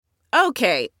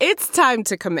Okay, it's time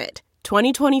to commit.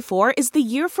 2024 is the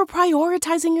year for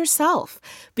prioritizing yourself.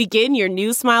 Begin your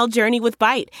new smile journey with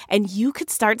Byte, and you could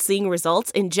start seeing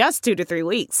results in just 2 to 3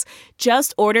 weeks.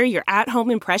 Just order your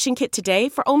at-home impression kit today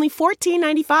for only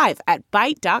 $14.95 at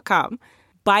Byte.com.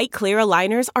 Byte Clear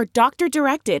aligners are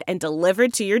doctor-directed and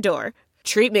delivered to your door.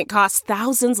 Treatment costs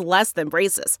thousands less than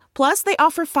braces. Plus, they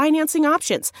offer financing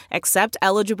options, accept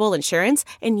eligible insurance,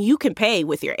 and you can pay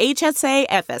with your HSA,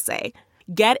 FSA.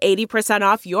 Get 80%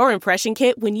 off your impression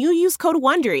kit when you use code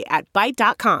WONDERY at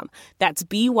Byte.com. That's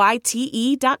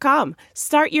BYTE.com.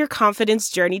 Start your confidence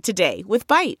journey today with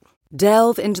Byte.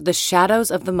 Delve into the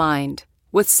shadows of the mind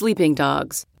with Sleeping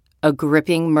Dogs, a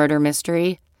gripping murder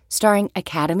mystery starring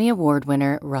Academy Award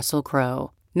winner Russell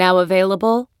Crowe. Now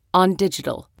available on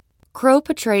digital. Crowe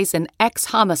portrays an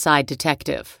ex-homicide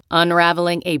detective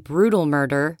unraveling a brutal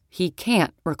murder he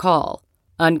can't recall.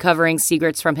 Uncovering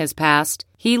secrets from his past,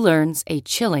 he learns a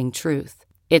chilling truth.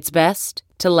 It's best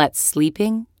to let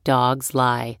sleeping dogs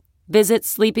lie. Visit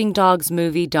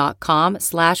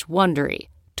sleepingdogsmovie.com/Wondery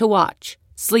to watch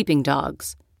Sleeping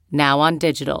Dogs, now on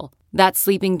digital. That's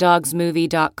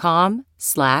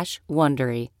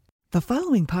sleepingdogsmovie.com/Wondery. The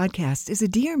following podcast is a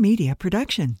Dear Media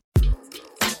production.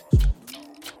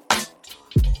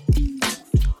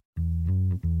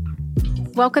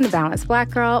 Welcome to Balanced Black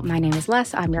Girl. My name is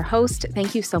Les. I'm your host.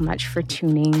 Thank you so much for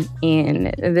tuning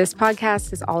in. This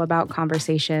podcast is all about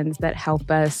conversations that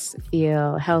help us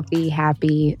feel healthy,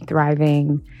 happy,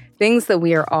 thriving, things that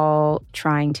we are all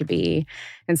trying to be.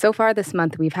 And so far this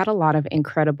month, we've had a lot of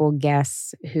incredible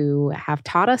guests who have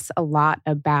taught us a lot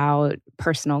about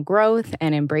personal growth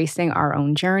and embracing our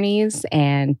own journeys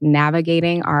and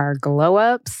navigating our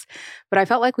glow-ups. But I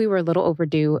felt like we were a little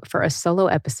overdue for a solo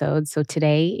episode. So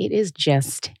today it is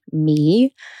just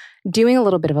me doing a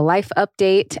little bit of a life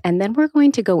update, and then we're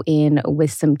going to go in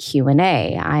with some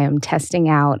Q&A. I am testing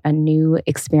out a new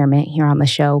experiment here on the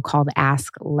show called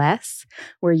Ask Less,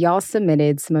 where y'all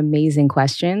submitted some amazing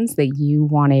questions that you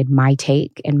wanted my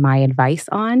take and my advice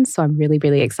on. So I'm really,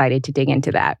 really excited to dig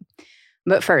into that.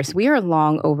 But first, we are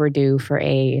long overdue for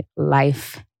a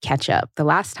life catch-up. The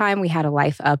last time we had a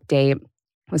life update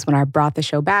was when I brought the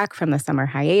show back from the summer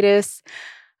hiatus.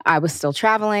 I was still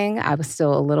traveling. I was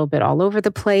still a little bit all over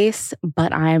the place,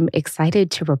 but I'm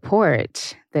excited to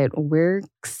report that we're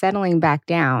settling back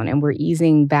down and we're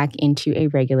easing back into a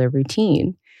regular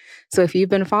routine. So if you've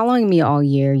been following me all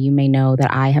year, you may know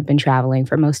that I have been traveling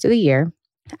for most of the year.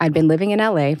 I'd been living in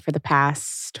LA for the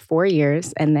past 4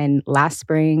 years, and then last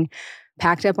spring,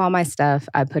 packed up all my stuff,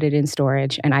 I put it in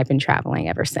storage, and I've been traveling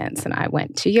ever since. And I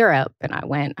went to Europe, and I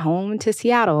went home to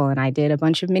Seattle, and I did a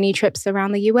bunch of mini trips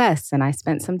around the US, and I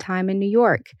spent some time in New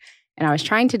York. And I was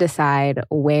trying to decide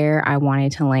where I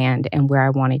wanted to land and where I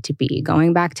wanted to be.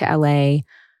 Going back to LA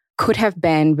could have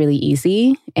been really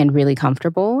easy and really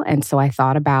comfortable. And so I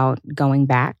thought about going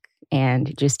back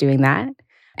and just doing that.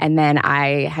 And then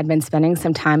I had been spending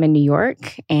some time in New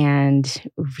York and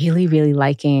really, really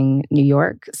liking New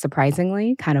York,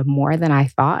 surprisingly, kind of more than I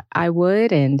thought I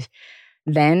would, and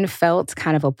then felt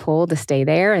kind of a pull to stay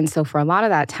there. And so for a lot of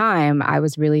that time, I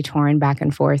was really torn back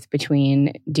and forth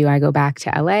between, do I go back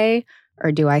to LA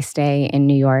or do I stay in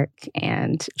New York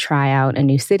and try out a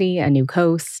new city, a new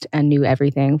coast, a new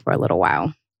everything for a little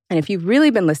while? And if you've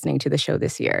really been listening to the show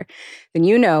this year, then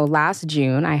you know last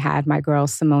June, I had my girl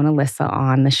Simone Alyssa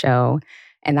on the show.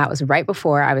 And that was right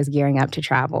before I was gearing up to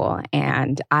travel.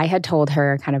 And I had told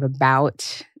her kind of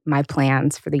about my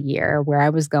plans for the year, where I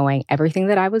was going, everything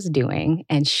that I was doing.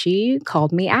 And she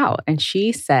called me out and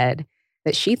she said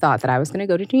that she thought that I was going to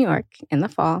go to New York in the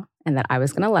fall and that I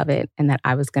was going to love it and that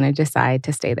I was going to decide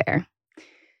to stay there.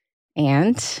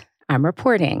 And I'm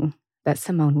reporting that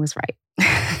Simone was right.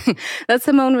 That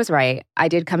Simone was right. I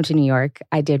did come to New York.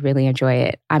 I did really enjoy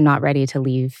it. I'm not ready to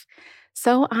leave.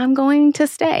 So I'm going to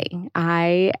stay.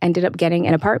 I ended up getting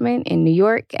an apartment in New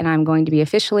York, and I'm going to be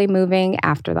officially moving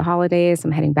after the holidays.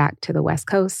 I'm heading back to the West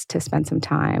Coast to spend some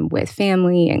time with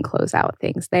family and close out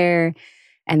things there.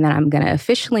 And then I'm going to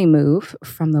officially move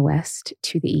from the West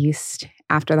to the East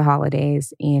after the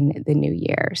holidays in the new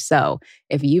year. So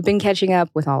if you've been catching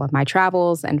up with all of my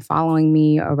travels and following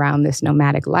me around this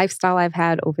nomadic lifestyle I've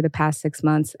had over the past 6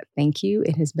 months, thank you.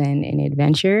 It has been an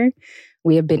adventure.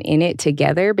 We have been in it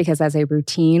together because as a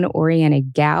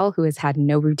routine-oriented gal who has had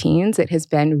no routines, it has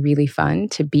been really fun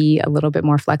to be a little bit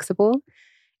more flexible.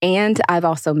 And I've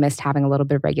also missed having a little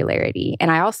bit of regularity.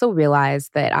 And I also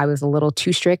realized that I was a little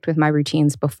too strict with my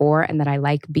routines before and that I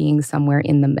like being somewhere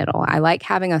in the middle. I like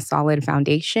having a solid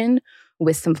foundation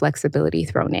with some flexibility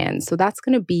thrown in. So that's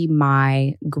going to be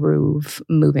my groove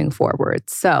moving forward.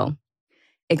 So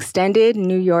extended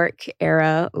New York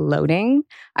era loading.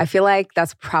 I feel like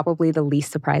that's probably the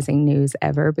least surprising news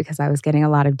ever because I was getting a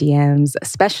lot of DMs,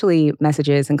 especially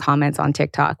messages and comments on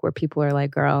TikTok where people are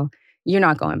like, girl, you're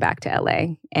not going back to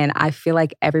LA. And I feel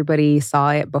like everybody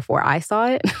saw it before I saw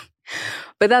it.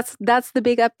 But that's the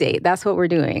big update. That's what we're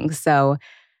doing. So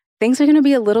things are going to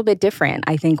be a little bit different,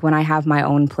 I think, when I have my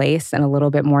own place and a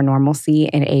little bit more normalcy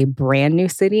in a brand new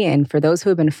city. And for those who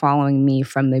have been following me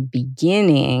from the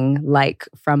beginning, like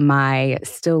from my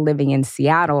still living in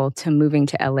Seattle to moving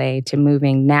to LA to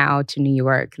moving now to New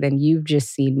York, then you've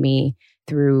just seen me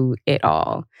through it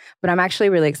all. But I'm actually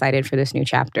really excited for this new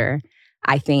chapter.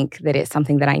 I think that it's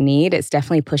something that I need. It's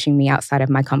definitely pushing me outside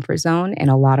of my comfort zone in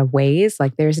a lot of ways.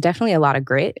 Like there's definitely a lot of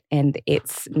grit and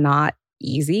it's not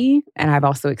easy. And I've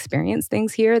also experienced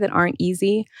things here that aren't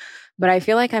easy. But I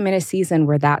feel like I'm in a season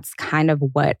where that's kind of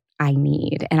what I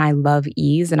need. And I love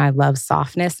ease and I love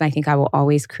softness. And I think I will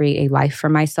always create a life for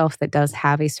myself that does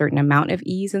have a certain amount of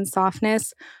ease and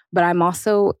softness. But I'm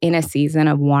also in a season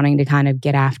of wanting to kind of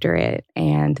get after it.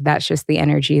 And that's just the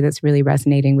energy that's really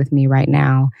resonating with me right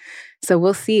now. So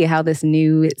we'll see how this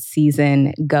new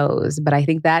season goes. But I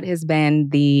think that has been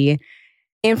the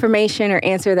information or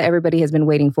answer that everybody has been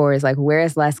waiting for is like, where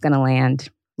is Les going to land?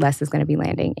 Les is going to be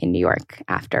landing in New York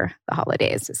after the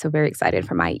holidays. So very excited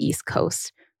for my East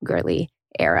Coast girly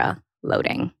era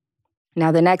loading.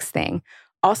 Now, the next thing.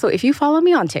 Also, if you follow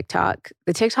me on TikTok,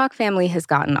 the TikTok family has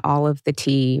gotten all of the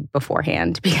tea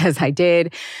beforehand because I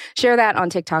did share that on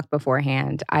TikTok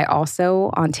beforehand. I also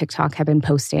on TikTok have been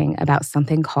posting about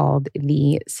something called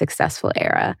the Successful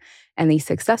Era. And the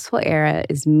Successful Era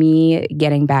is me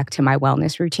getting back to my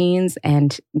wellness routines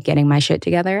and getting my shit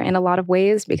together in a lot of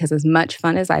ways because as much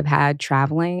fun as I've had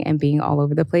traveling and being all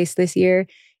over the place this year,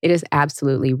 it has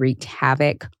absolutely wreaked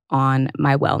havoc on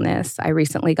my wellness. I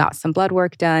recently got some blood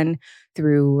work done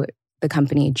through the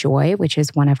company Joy, which is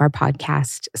one of our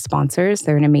podcast sponsors.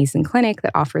 They're an amazing clinic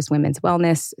that offers women's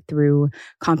wellness through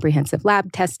comprehensive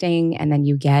lab testing, and then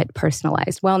you get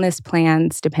personalized wellness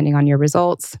plans depending on your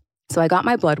results. So I got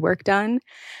my blood work done,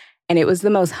 and it was the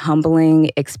most humbling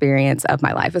experience of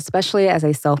my life, especially as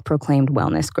a self-proclaimed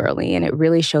wellness girly. And it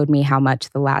really showed me how much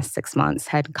the last 6 months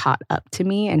had caught up to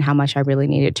me and how much I really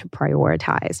needed to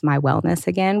prioritize my wellness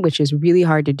again, which is really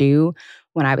hard to do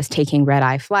when I was taking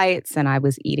red-eye flights and I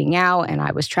was eating out and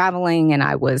I was traveling and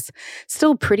I was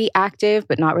still pretty active,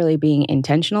 but not really being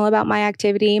intentional about my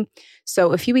activity.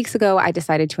 So a few weeks ago, I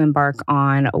decided to embark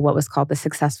on what was called the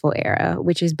Successful Era,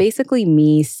 which is basically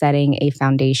me setting a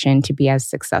foundation to be as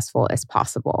successful as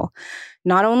possible.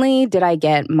 Not only did I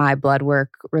get my blood work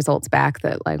results back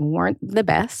that weren't the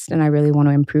best, and I really want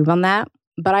to improve on that,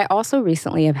 but I also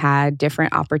recently have had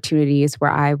different opportunities where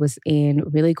I was in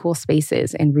really cool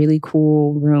spaces and really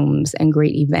cool rooms and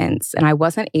great events. And I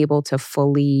wasn't able to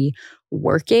fully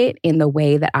work it in the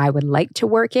way that I would like to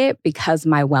work it because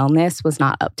my wellness was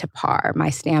not up to par. My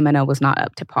stamina was not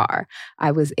up to par.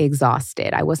 I was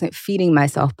exhausted. I wasn't feeding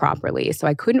myself properly. So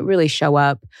I couldn't really show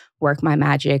up, work my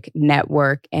magic,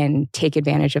 network, and take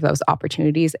advantage of those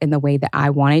opportunities in the way that I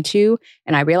wanted to.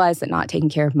 And I realized that not taking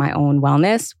care of my own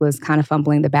wellness was kind of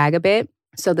fumbling the bag a bit.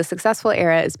 So the Successful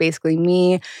Era is basically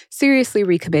me seriously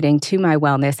recommitting to my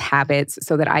wellness habits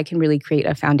so that I can really create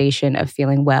a foundation of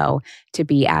feeling well to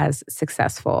be as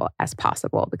successful as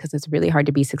possible, because it's really hard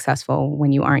to be successful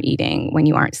when you aren't eating, when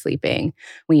you aren't sleeping,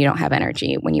 when you don't have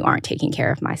energy, when you aren't taking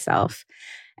care of myself.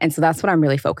 And so that's what I'm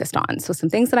really focused on. So some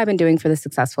things that I've been doing for the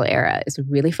Successful Era is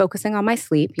really focusing on my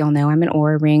sleep. Y'all know I'm an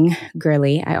Oura Ring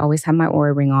girly. I always have my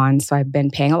Oura Ring on. So I've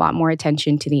been paying a lot more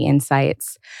attention to the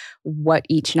insights, what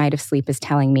each night of sleep is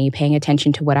telling me, paying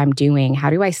attention to what I'm doing.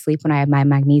 How do I sleep when I have my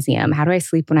magnesium? How do I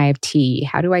sleep when I have tea?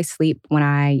 How do I sleep when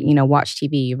I, watch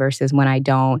TV versus when I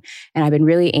don't? And I've been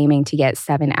really aiming to get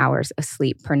 7 hours of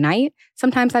sleep per night.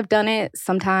 Sometimes I've done it,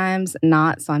 sometimes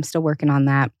not. So I'm still working on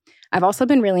that. I've also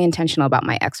been really intentional about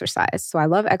my exercise. So I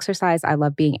love exercise. I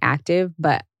love being active,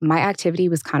 but my activity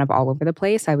was kind of all over the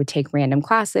place. I would take random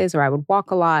classes or I would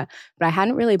walk a lot, but I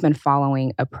hadn't really been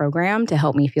following a program to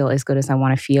help me feel as good as I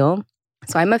want to feel.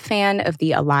 So I'm a fan of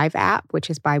the Alive app, which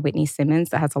is by Whitney Simmons,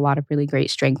 that has a lot of really great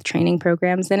strength training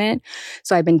programs in it.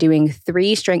 So I've been doing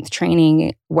 3 strength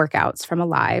training workouts from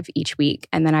Alive each week.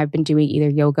 And then I've been doing either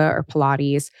yoga or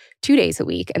Pilates 2 days a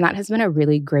week. And that has been a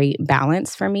really great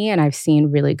balance for me. And I've seen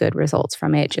really good results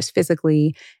from it, just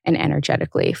physically and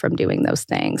energetically from doing those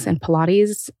things. And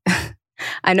Pilates,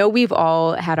 I know we've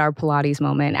all had our Pilates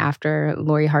moment after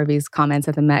Lori Harvey's comments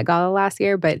at the Met Gala last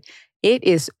year, but it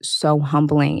is so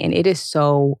humbling and it is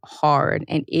so hard,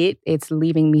 and it's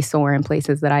leaving me sore in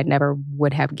places that I never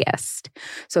would have guessed.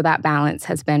 So that balance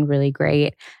has been really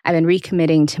great. I've been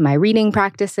recommitting to my reading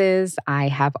practices. I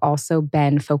have also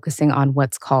been focusing on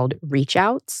what's called reach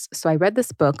outs. So I read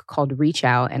this book called Reach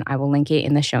Out, and I will link it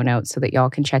in the show notes so that y'all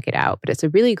can check it out. But it's a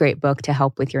really great book to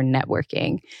help with your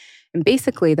networking. And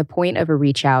basically, the point of a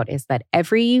reach out is that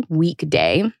every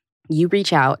weekday, you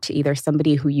reach out to either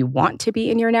somebody who you want to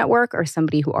be in your network or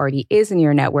somebody who already is in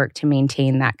your network to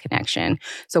maintain that connection.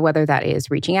 So whether that is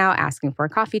reaching out, asking for a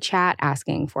coffee chat,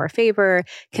 asking for a favor,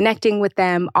 connecting with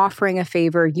them, offering a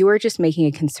favor, you are just making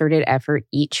a concerted effort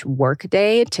each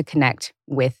workday to connect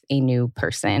with a new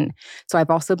person. So I've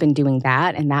also been doing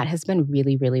that, and that has been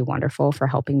really, really wonderful for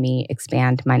helping me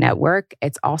expand my network.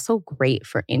 It's also great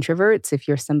for introverts. If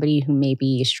you're somebody who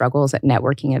maybe struggles at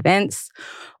networking events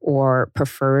or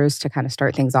prefers to kind of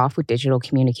start things off with digital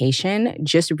communication,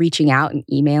 just reaching out and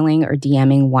emailing or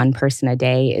DMing one person a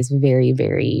day is very,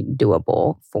 very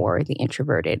doable for the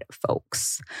introverted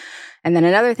folks. And then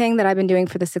another thing that I've been doing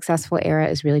for the Successful Era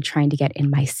is really trying to get in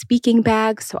my speaking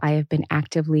bag. So I have been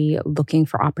actively looking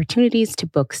for opportunities to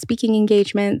book speaking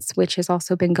engagements, which has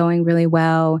also been going really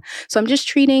well. So I'm just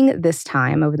treating this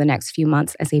time over the next few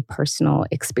months as a personal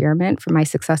experiment for my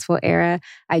Successful Era.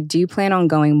 I do plan on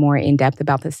going more in depth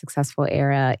about the Successful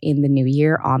Era in the new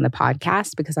year on the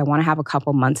podcast, because I want to have a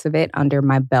couple months of it under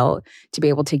my belt to be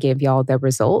able to give y'all the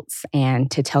results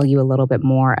and to tell you a little bit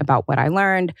more about what I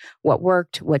learned, what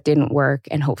worked, what didn't work,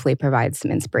 and hopefully provide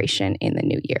some inspiration in the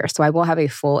new year. So I will have a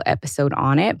full episode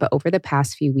on it, but over the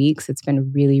past few weeks, it's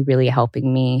been really, really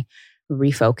helping me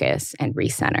refocus and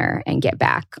recenter and get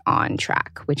back on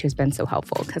track, which has been so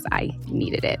helpful because I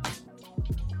needed it.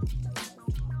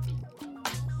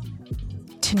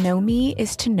 To know me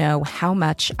is to know how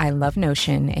much I love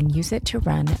Notion and use it to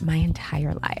run my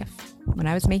entire life. When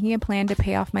I was making a plan to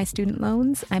pay off my student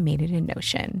loans, I made it in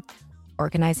Notion.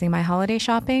 Organizing my holiday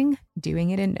shopping,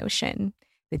 doing it in Notion.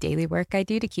 The daily work I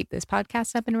do to keep this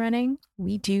podcast up and running,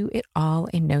 we do it all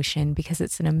in Notion because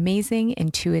it's an amazing,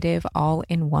 intuitive,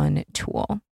 all-in-one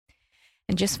tool.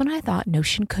 And just when I thought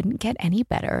Notion couldn't get any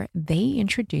better, they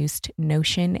introduced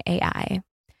Notion AI.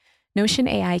 Notion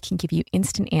AI can give you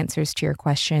instant answers to your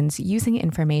questions using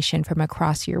information from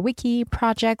across your wiki,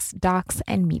 projects, docs,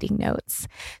 and meeting notes.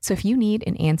 So if you need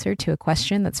an answer to a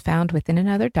question that's found within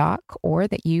another doc or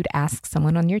that you'd ask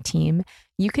someone on your team,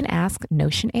 you can ask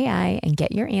Notion AI and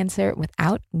get your answer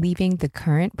without leaving the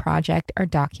current project or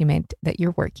document that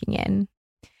you're working in.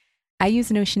 I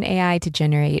use Notion AI to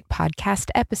generate podcast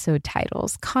episode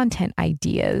titles, content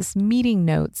ideas, meeting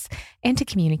notes, and to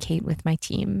communicate with my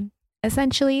team.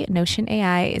 Essentially, Notion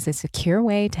AI is a secure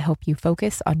way to help you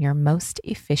focus on your most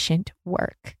efficient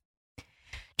work.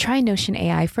 Try Notion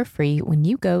AI for free when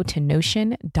you go to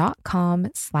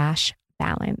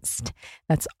notion.com/balanced.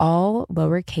 That's all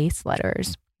lowercase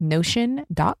letters.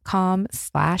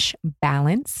 Notion.com/balanced,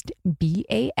 BALANCED,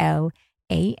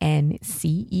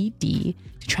 to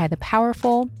try the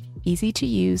powerful, easy to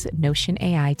use Notion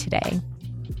AI today.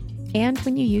 And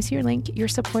when you use your link, you're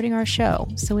supporting our show,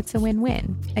 so it's a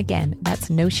win-win. Again, that's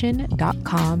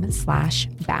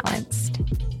notion.com/balanced.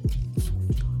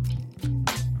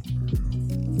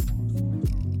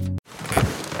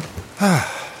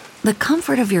 The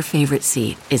comfort of your favorite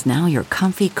seat is now your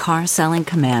comfy car selling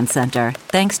command center,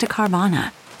 thanks to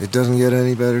Carvana. It doesn't get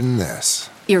any better than this.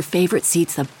 Your favorite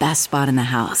seat's the best spot in the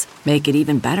house. Make it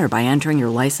even better by entering your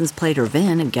license plate or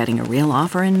VIN and getting a real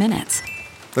offer in minutes.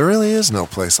 There really is no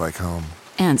place like home.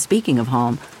 And speaking of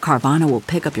home, Carvana will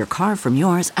pick up your car from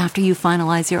yours after you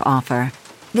finalize your offer.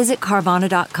 Visit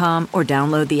Carvana.com or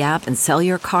download the app and sell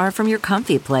your car from your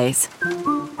comfy place.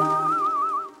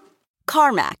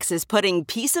 CarMax is putting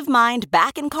peace of mind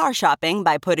back in car shopping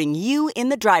by putting you in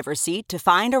the driver's seat to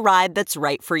find a ride that's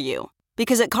right for you.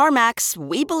 Because at CarMax,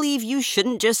 we believe you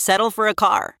shouldn't just settle for a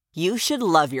car. You should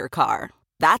love your car.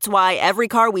 That's why every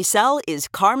car we sell is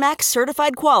CarMax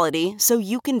certified quality, so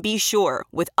you can be sure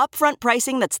with upfront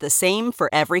pricing that's the same for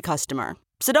every customer.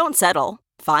 So don't settle.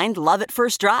 Find love at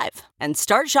first drive and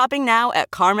start shopping now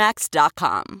at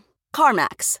CarMax.com.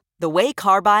 CarMax, the way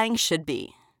car buying should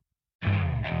be.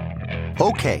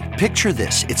 Okay, picture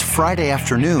this. It's Friday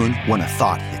afternoon when a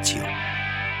thought hits you.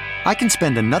 I can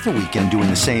spend another weekend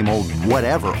doing the same old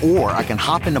whatever, or I can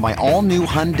hop into my all-new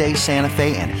Hyundai Santa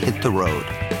Fe and hit the road.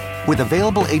 With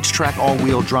available H-Track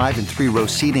all-wheel drive and 3-row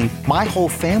seating, my whole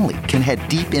family can head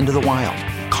deep into the wild.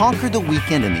 Conquer the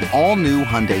weekend in the all-new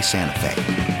Hyundai Santa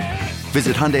Fe.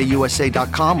 Visit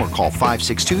HyundaiUSA.com or call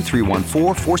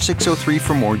 562-314-4603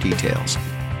 for more details.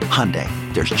 Hyundai,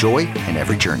 there's joy in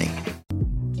every journey.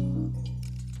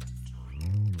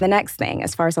 The next thing,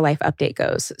 as far as a life update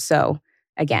goes. So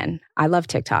again, I love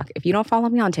TikTok. If you don't follow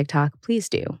me on TikTok, please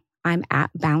do. I'm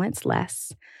at Balance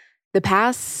Less. The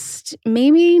past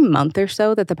maybe month or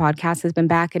so that the podcast has been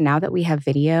back, and now that we have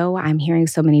video, I'm hearing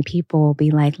so many people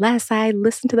be like, Les, I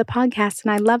listened to the podcast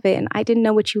and I love it, and I didn't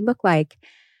know what you look like.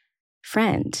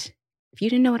 Friend, if you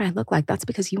didn't know what I look like, that's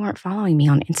because you weren't following me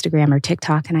on Instagram or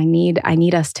TikTok, and I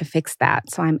need us to fix that.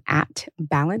 So I'm at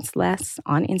Balance Less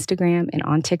on Instagram and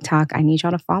on TikTok. I need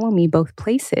y'all to follow me both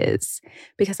places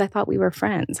because I thought we were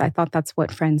friends. I thought that's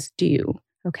what friends do.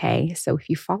 Okay, so if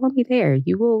you follow me there,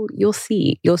 you'll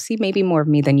see maybe more of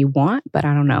me than you want, but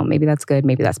I don't know. Maybe that's good.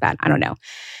 Maybe that's bad. I don't know.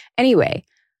 Anyway,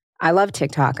 I love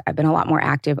TikTok. I've been a lot more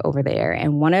active over there.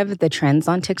 And one of the trends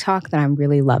on TikTok that I'm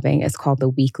really loving is called the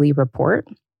weekly report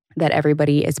that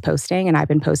everybody is posting. And I've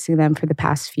been posting them for the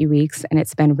past few weeks, and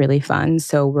it's been really fun.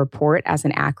 So report as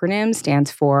an acronym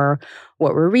stands for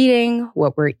what we're reading,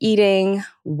 what we're eating,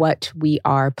 what we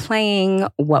are playing,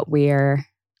 what we're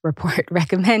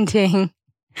recommending,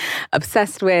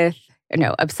 obsessed with,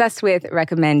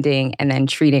 recommending, and then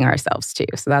treating ourselves to.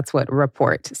 So that's what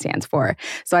report stands for.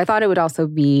 So I thought it would also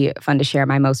be fun to share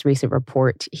my most recent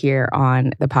report here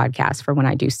on the podcast for when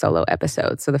I do solo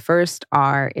episodes. So the first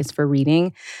R is for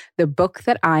reading. The book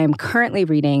that I am currently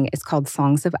reading is called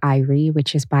Songs of Irie,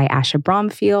 which is by Asha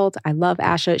Bromfield. I love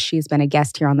Asha. She's been a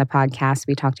guest here on the podcast.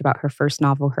 We talked about her first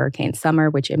novel, Hurricane Summer,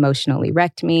 which emotionally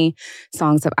wrecked me.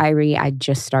 Songs of Irie, I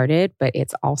just started, but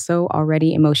it's also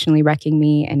already emotionally wrecking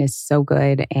me and is so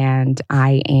good. And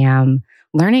I am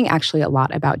learning actually a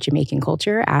lot about Jamaican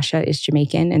culture. Asha is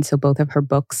Jamaican, and so both of her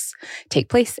books take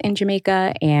place in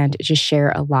Jamaica and just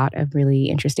share a lot of really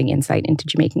interesting insight into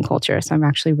Jamaican culture. So I'm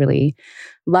actually really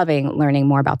loving learning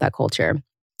more about that culture.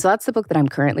 So that's the book that I'm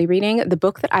currently reading. The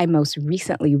book that I most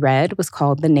recently read was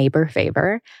called The Neighbor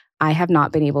Favor. I have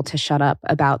not been able to shut up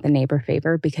about The Neighbor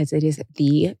Favor because it is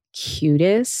the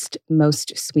cutest,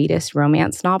 most sweetest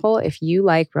romance novel. If you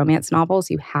like romance novels,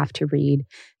 you have to read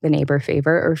The Neighbor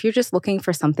Favor. Or if you're just looking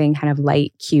for something kind of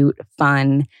light, cute,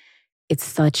 fun, it's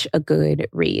such a good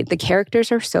read. The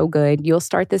characters are so good. You'll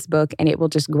start this book and it will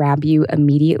just grab you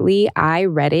immediately. I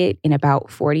read it in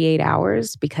about 48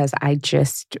 hours because I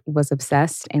just was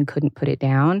obsessed and couldn't put it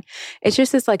down. It's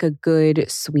just this like a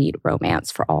good, sweet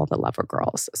romance for all the lover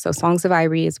girls. So Songs of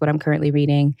Irie is what I'm currently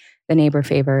reading. The Neighbor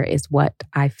Favor is what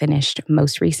I finished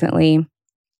most recently.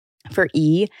 For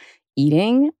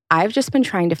eating, I've just been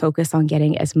trying to focus on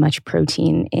getting as much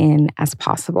protein in as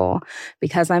possible.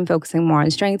 Because I'm focusing more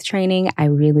on strength training, I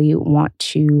really want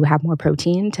to have more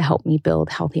protein to help me build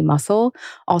healthy muscle.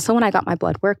 Also, when I got my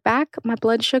blood work back, my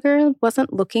blood sugar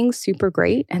wasn't looking super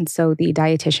great. And so the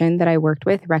dietitian that I worked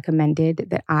with recommended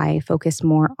that I focus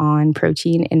more on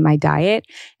protein in my diet.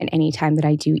 And anytime that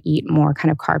I do eat more kind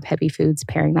of carb-heavy foods,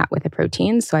 pairing that with a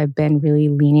protein. So I've been really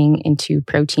leaning into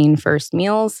protein-first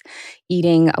meals,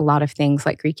 eating a lot of things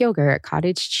like Greek yogurt,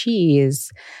 cottage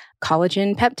cheese,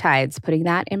 collagen peptides, putting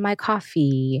that in my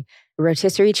coffee,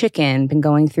 rotisserie chicken, been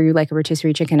going through like a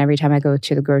rotisserie chicken every time I go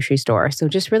to the grocery store. So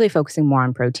just really focusing more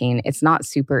on protein. It's not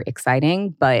super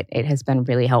exciting, but it has been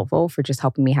really helpful for just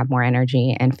helping me have more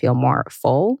energy and feel more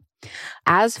full.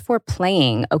 As for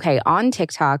playing, okay, on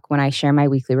TikTok, when I share my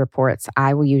weekly reports,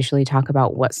 I will usually talk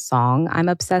about what song I'm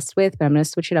obsessed with, but I'm going to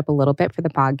switch it up a little bit for the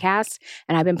podcast.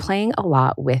 And I've been playing a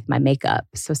lot with my makeup.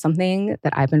 So something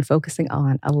that I've been focusing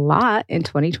on a lot in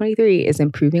 2023 is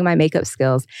improving my makeup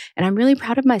skills. And I'm really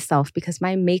proud of myself because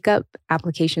my makeup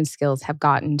application skills have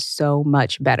gotten so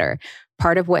much better.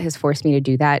 Part of what has forced me to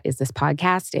do that is this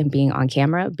podcast and being on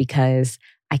camera because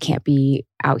I can't be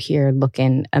out here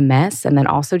looking a mess. And then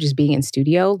also just being in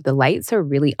studio, the lights are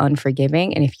really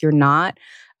unforgiving. And if you're not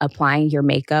applying your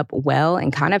makeup well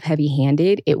and kind of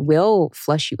heavy-handed, it will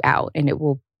flush you out and it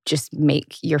will just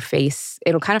make your face,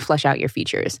 it'll kind of flush out your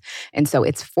features. And so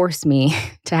it's forced me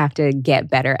to have to get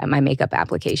better at my makeup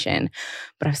application.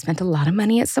 But I've spent a lot of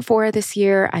money at Sephora this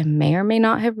year. I may or may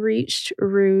not have reached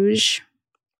rouge.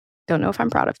 Don't know if I'm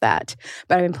proud of that,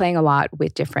 but I've been playing a lot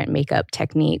with different makeup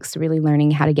techniques, really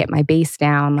learning how to get my base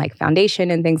down, like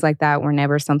foundation and things like that were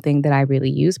never something that I really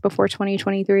used before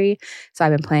 2023. So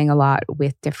I've been playing a lot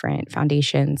with different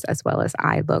foundations as well as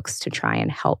eye looks to try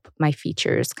and help my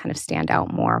features kind of stand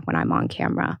out more when I'm on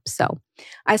camera. So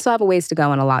I still have a ways to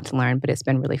go and a lot to learn, but it's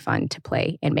been really fun to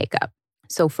play in makeup.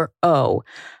 So for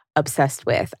obsessed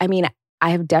with, I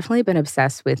have definitely been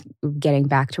obsessed with getting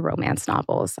back to romance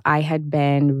novels. I had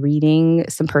been reading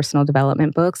some personal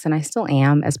development books, and I still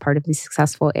am as part of the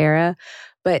Successful era.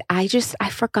 But I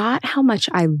forgot how much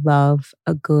I love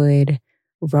a good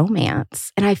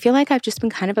romance. And I feel like I've just been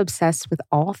kind of obsessed with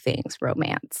all things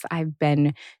romance. I've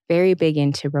been very big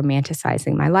into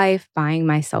romanticizing my life, buying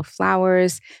myself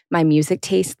flowers. My music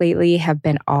tastes lately have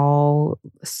been all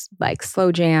like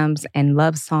slow jams and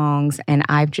love songs. And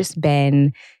I've just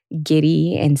been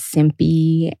giddy and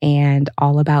simpy and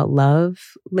all about love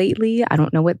lately. I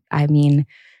don't know what I mean.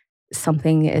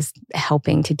 Something is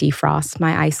helping to defrost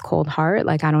my ice cold heart.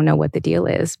 Like, I don't know what the deal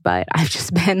is, but I've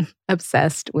just been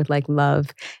obsessed with like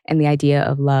love and the idea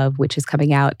of love, which is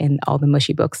coming out in all the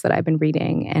mushy books that I've been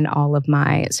reading and all of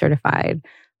my certified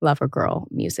lover girl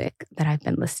music that I've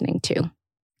been listening to.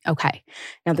 Okay.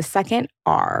 Now the second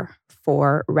R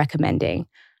for recommending.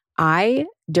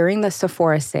 During the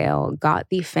Sephora sale, got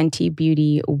the Fenty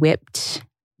Beauty whipped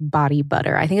body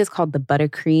butter. I think it's called the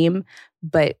buttercream,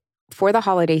 but for the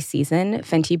holiday season,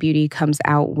 Fenty Beauty comes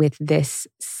out with this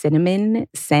cinnamon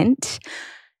scent.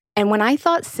 And when I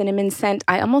thought cinnamon scent,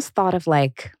 I almost thought of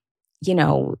like, you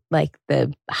know, like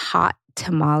the hot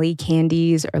tamale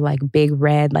candies or like Big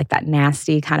Red, like that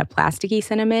nasty kind of plasticky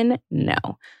cinnamon. No.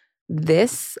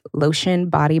 This lotion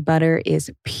body butter is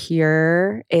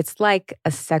pure. It's like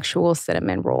a sexual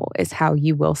cinnamon roll is how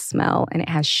you will smell. And it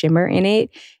has shimmer in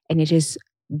it. And it is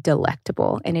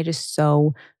delectable. And it is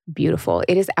so beautiful.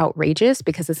 It is outrageous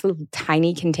because it's a little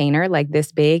tiny container like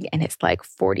this big and it's like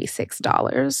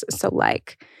 $46. So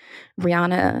like,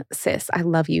 Rihanna, sis, I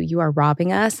love you. You are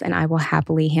robbing us and I will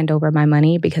happily hand over my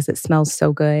money because it smells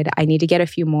so good. I need to get a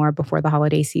few more before the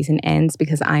holiday season ends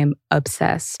because I am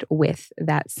obsessed with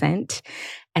that scent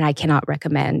and I cannot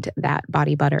recommend that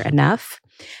body butter enough.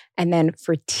 And then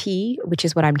for tea, which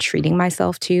is what I'm treating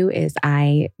myself to, is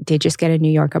I did just get a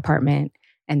New York apartment.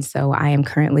 And so I am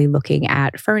currently looking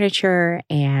at furniture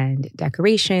and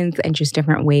decorations and just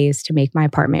different ways to make my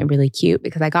apartment really cute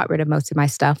because I got rid of most of my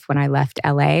stuff when I left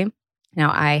LA. Now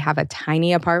I have a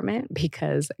tiny apartment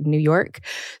because New York,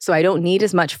 so I don't need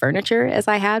as much furniture as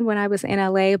I had when I was in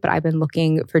LA, but I've been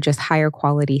looking for just higher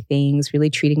quality things, really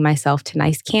treating myself to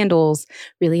nice candles,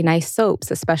 really nice soaps,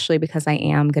 especially because I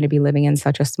am going to be living in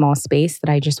such a small space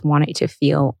that I just want it to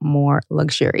feel more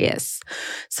luxurious.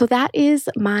 So that is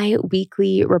my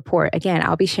weekly report. Again,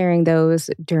 I'll be sharing those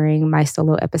during my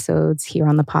solo episodes here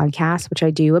on the podcast, which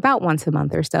I do about once a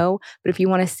month or so. But if you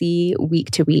want to see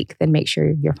week to week, then make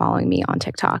sure you're following me on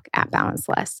TikTok at Balance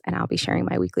Less, and I'll be sharing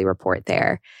my weekly report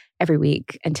there every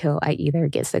week until I either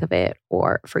get sick of it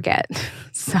or forget.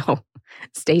 So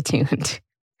stay tuned.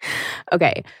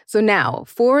 Okay, so now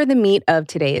for the meat of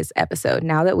today's episode,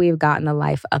 now that we've gotten the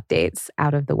life updates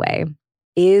out of the way,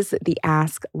 is the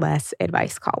Ask Less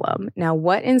advice column. Now,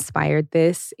 what inspired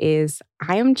this is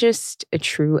I am just a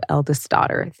true eldest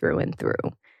daughter through and through.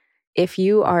 If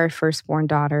you are a firstborn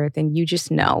daughter, then you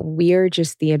just know we are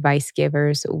just the advice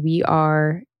givers. We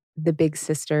are the big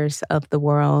sisters of the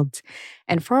world.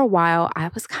 And for a while, I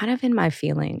was kind of in my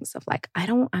feelings of like,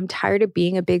 I'm tired of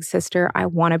being a big sister. I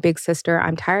want a big sister.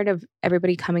 I'm tired of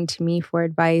everybody coming to me for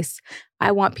advice.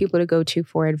 I want people to go to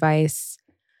for advice.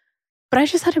 But I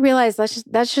just had to realize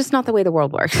that's just not the way the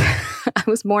world works. I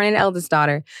was born an eldest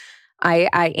daughter.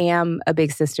 I am a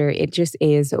big sister. It just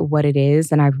is what it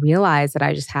is. And I realized that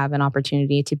I just have an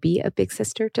opportunity to be a big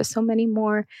sister to so many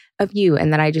more of you.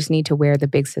 And that I just need to wear the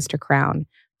big sister crown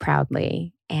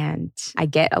proudly. And I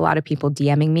get a lot of people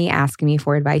DMing me, asking me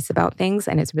for advice about things.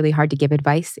 And it's really hard to give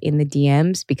advice in the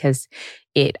DMs because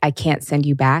I can't send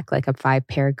you back like a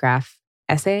 5-paragraph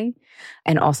essay.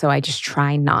 And also I just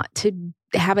try not to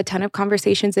have a ton of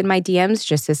conversations in my DMs,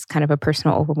 just as kind of a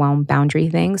personal overwhelm boundary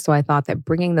thing. So I thought that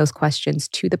bringing those questions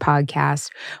to the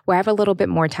podcast, where I have a little bit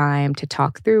more time to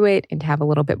talk through it and to have a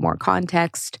little bit more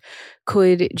context,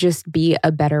 could just be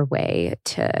a better way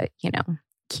to,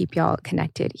 keep y'all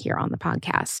connected here on the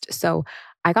podcast. So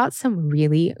I got some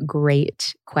really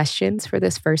great questions for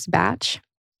this first batch.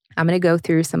 I'm going to go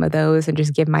through some of those and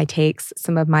just give my takes,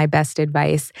 some of my best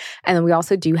advice. And then we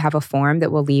also do have a form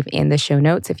that we'll leave in the show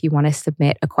notes if you want to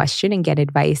submit a question and get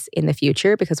advice in the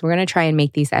future, because we're going to try and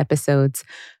make these episodes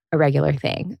a regular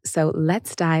thing. So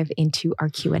let's dive into our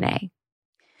Q&A.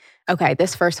 Okay,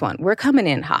 this first one, we're coming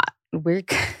in hot. We're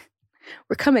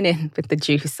coming in with the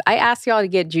juice. I asked y'all to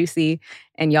get juicy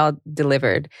and y'all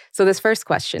delivered. So this first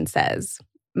question says,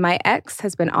 my ex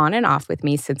has been on and off with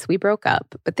me since we broke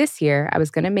up, but this year I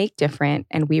was going to make different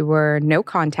and we were no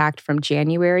contact from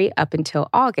January up until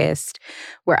August,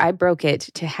 where I broke it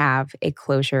to have a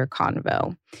closure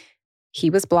convo. He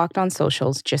was blocked on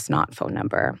socials, just not phone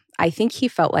number. I think he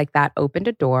felt like that opened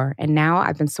a door, and now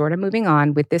I've been sort of moving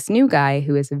on with this new guy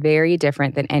who is very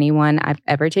different than anyone I've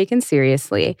ever taken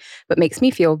seriously, but makes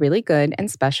me feel really good and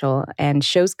special and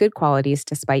shows good qualities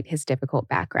despite his difficult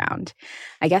background.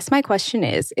 I guess my question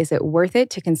is it worth it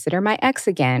to consider my ex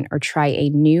again or try a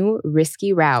new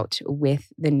risky route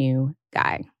with the new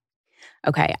guy?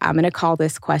 Okay, I'm going to call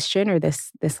this question or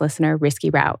this listener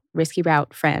risky route. Risky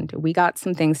route friend. We got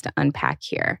some things to unpack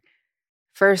here.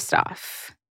 First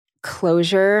off,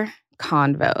 closure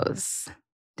convos.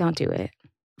 Don't do it.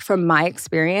 From my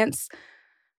experience,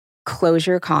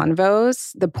 closure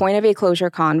convos, the point of a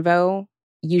closure convo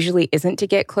usually isn't to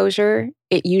get closure.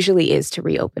 It usually is to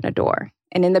reopen a door.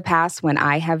 And in the past, when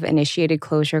I have initiated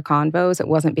closure convos, it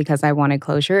wasn't because I wanted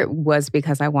closure. It was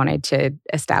because I wanted to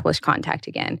establish contact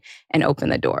again and open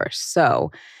the door. So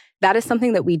that is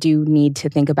something that we do need to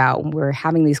think about when we're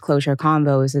having these closure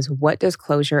convos is what does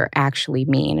closure actually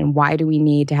mean? And why do we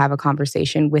need to have a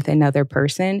conversation with another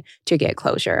person to get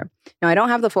closure? Now, I don't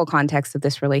have the full context of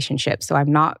this relationship, so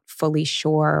I'm not fully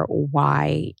sure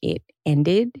why it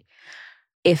ended.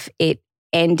 If it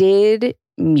ended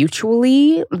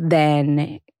mutually,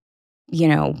 then,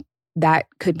 that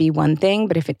could be one thing.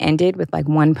 But if it ended with like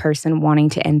one person wanting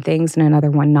to end things and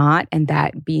another one not, and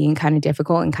that being kind of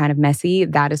difficult and kind of messy,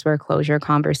 that is where closure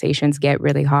conversations get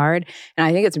really hard. And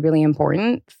I think it's really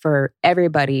important for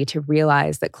everybody to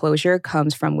realize that closure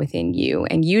comes from within you.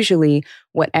 And usually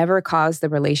whatever caused the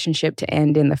relationship to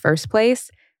end in the first place,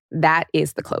 that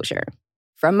is the closure.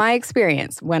 From my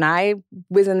experience, when I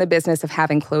was in the business of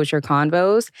having closure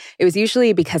convos, it was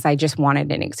usually because I just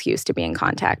wanted an excuse to be in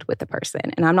contact with the person.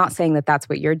 And I'm not saying that that's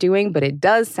what you're doing, but it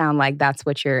does sound like that's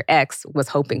what your ex was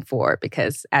hoping for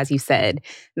because, as you said,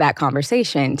 that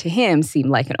conversation to him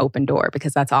seemed like an open door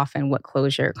because that's often what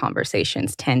closure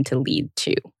conversations tend to lead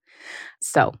to.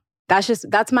 So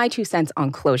that's my 2 cents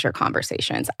on closure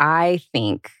conversations. I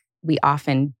think we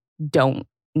often don't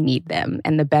need them.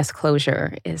 And the best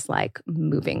closure is like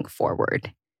moving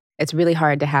forward. It's really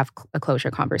hard to have a closure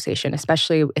conversation,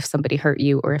 especially if somebody hurt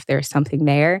you or if there's something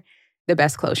there. The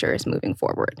best closure is moving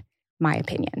forward, my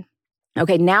opinion.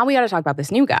 Okay, now we got to talk about this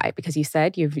new guy because you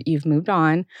said you've moved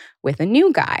on with a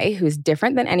new guy who's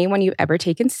different than anyone you've ever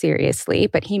taken seriously,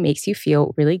 but he makes you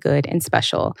feel really good and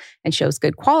special and shows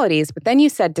good qualities. But then you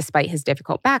said despite his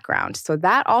difficult background. So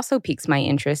that also piques my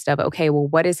interest of, okay, well,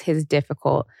 what is his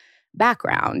difficult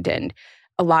background? And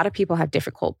a lot of people have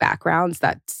difficult backgrounds.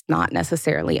 That's not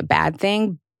necessarily a bad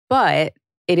thing, but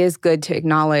it is good to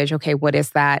acknowledge, okay, what is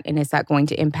that? And is that going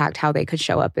to impact how they could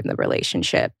show up in the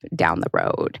relationship down the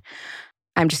road?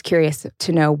 I'm just curious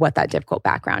to know what that difficult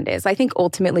background is. I think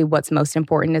ultimately what's most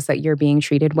important is that you're being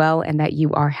treated well and that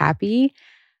you are happy.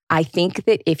 I think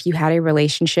that if you had a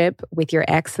relationship with your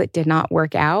ex that did not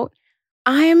work out,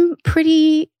 I'm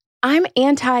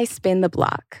anti-spin the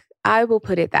block. I will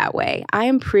put it that way. I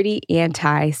am pretty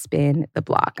anti-spin the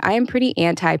block. I am pretty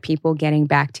anti people getting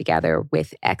back together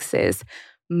with exes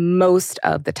most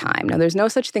of the time. Now, there's no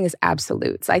such thing as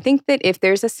absolutes. I think that if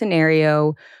there's a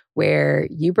scenario where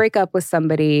you break up with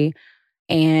somebody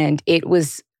and it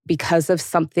was because of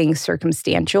something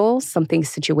circumstantial, something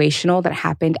situational that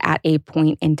happened at a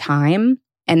point in time,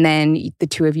 and then the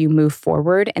two of you move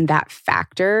forward and that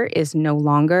factor is no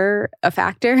longer a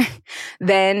factor,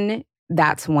 then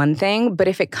that's one thing. But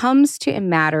if it comes to a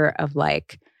matter of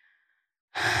like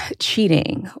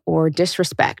cheating or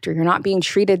disrespect, or you're not being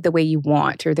treated the way you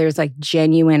want, or there's like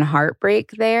genuine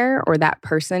heartbreak there, or that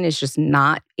person is just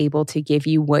not able to give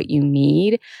you what you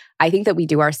need, I think that we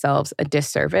do ourselves a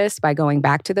disservice by going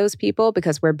back to those people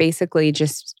because we're basically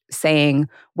just saying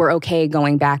we're okay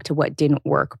going back to what didn't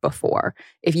work before.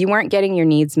 If you weren't getting your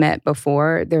needs met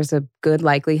before, there's a good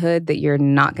likelihood that you're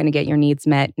not going to get your needs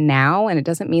met now. And it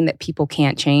doesn't mean that people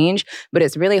can't change, but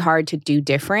it's really hard to do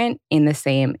different in the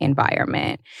same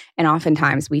environment. And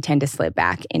oftentimes we tend to slip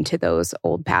back into those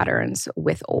old patterns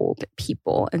with old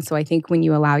people. And so I think when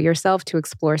you allow yourself to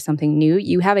explore something new,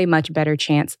 you have a much better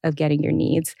chance of getting your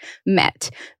needs met.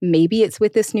 Maybe it's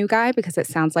with this new guy because it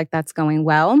sounds like that's going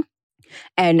well.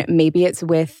 And maybe it's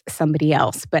with somebody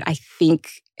else. But I think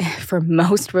for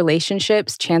most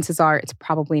relationships, chances are it's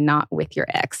probably not with your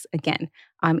ex. Again,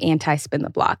 I'm anti-spin the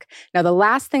block. Now, the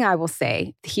last thing I will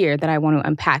say here that I want to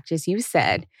unpack is you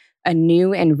said a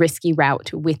new and risky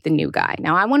route with the new guy.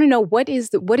 Now, I want to know what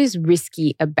is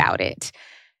risky about it.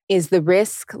 Is the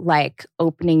risk like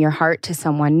opening your heart to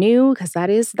someone new? Because that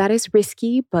is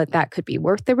risky, but that could be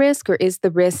worth the risk. Or is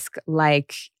the risk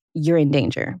like you're in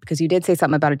danger? Because you did say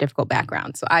something about a difficult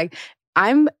background. So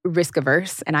I'm risk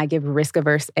averse and I give risk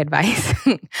averse advice.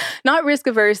 Not risk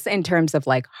averse in terms of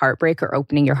like heartbreak or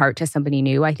opening your heart to somebody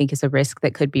new. I think is a risk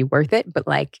that could be worth it. But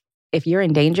like if you're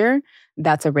in danger,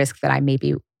 that's a risk that I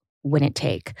maybe wouldn't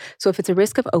take. So if it's a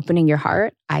risk of opening your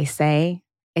heart, I say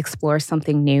explore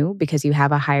something new because you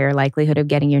have a higher likelihood of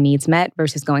getting your needs met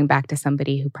versus going back to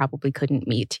somebody who probably couldn't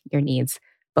meet your needs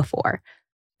before.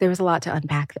 There was a lot to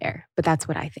unpack there, but that's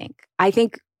what I think. I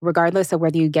think regardless of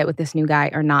whether you get with this new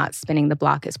guy or not, spinning the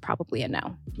block is probably a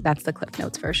no. That's the Cliff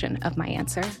Notes version of my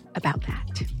answer about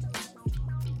that.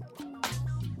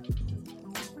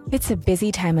 It's a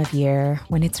busy time of year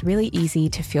when it's really easy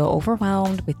to feel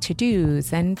overwhelmed with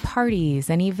to-dos and parties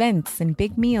and events and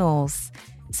big meals.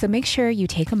 So make sure you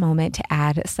take a moment to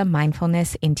add some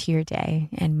mindfulness into your day.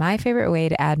 And my favorite way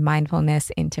to add mindfulness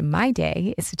into my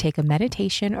day is to take a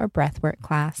meditation or breathwork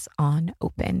class on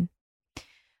Open.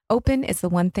 Open is the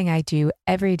one thing I do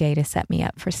every day to set me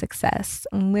up for success.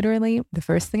 Literally, the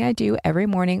first thing I do every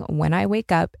morning when I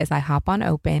wake up is I hop on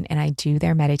Open and I do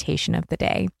their meditation of the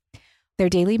day. Their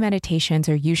daily meditations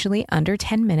are usually under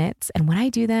 10 minutes, and when I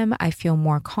do them, I feel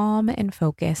more calm and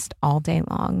focused all day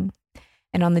long.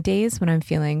 And on the days when I'm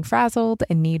feeling frazzled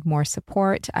and need more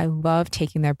support, I love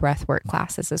taking their breathwork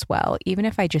classes as well, even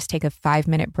if I just take a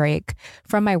 5-minute break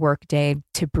from my workday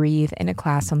to breathe in a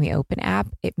class on the Open app.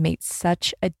 It makes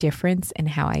such a difference in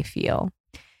how I feel.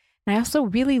 And I also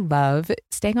really love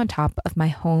staying on top of my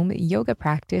home yoga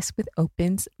practice with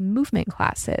Open's movement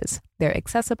classes. They're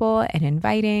accessible and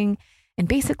inviting, and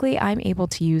basically I'm able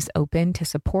to use Open to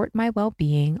support my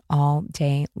well-being all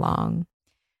day long.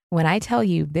 When I tell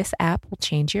you this app will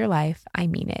change your life, I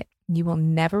mean it. You will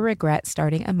never regret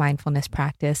starting a mindfulness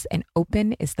practice, and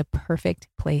Open is the perfect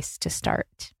place to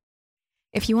start.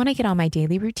 If you want to get on my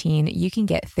daily routine, you can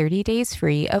get 30 days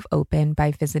free of Open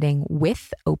by visiting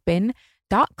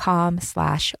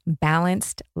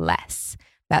withopen.com/balancedless.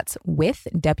 That's with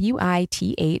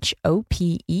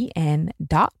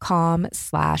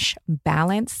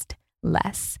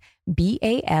withOpen.com/balancedless.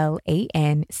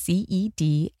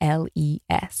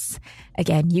 BALANCEDLES.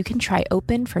 Again, you can try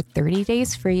Open for 30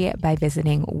 days free by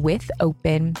visiting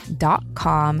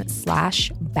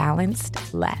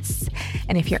withopen.com/balancedless.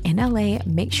 And if you're in LA,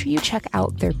 make sure you check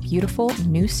out their beautiful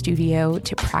new studio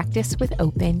to practice with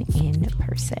Open in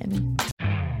person.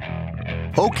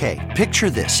 Okay,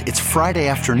 picture this. It's Friday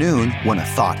afternoon when a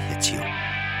thought hits you.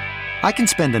 I can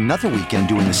spend another weekend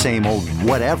doing the same old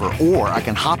whatever, or I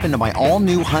can hop into my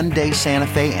all-new Hyundai Santa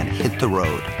Fe and hit the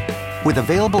road. With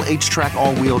available H-Track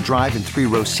all-wheel drive and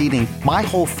 3-row seating, my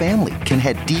whole family can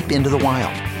head deep into the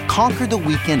wild. Conquer the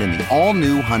weekend in the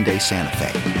all-new Hyundai Santa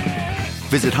Fe.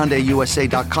 Visit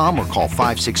HyundaiUSA.com or call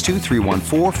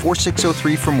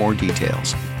 562-314-4603 for more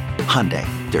details. Hyundai,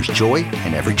 there's joy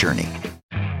in every journey.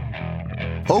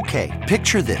 Okay,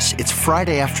 picture this. It's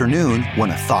Friday afternoon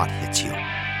when a thought hits you.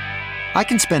 I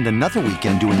can spend another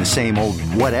weekend doing the same old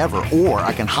whatever, or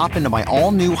I can hop into my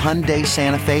all-new Hyundai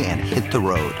Santa Fe and hit the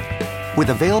road. With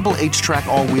available H-Track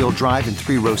all-wheel drive and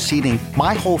 3-row seating,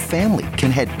 my whole family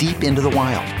can head deep into the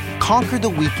wild. Conquer the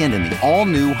weekend in the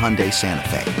all-new Hyundai Santa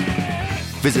Fe.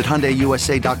 Visit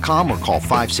HyundaiUSA.com or call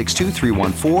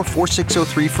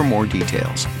 562-314-4603 for more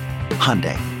details.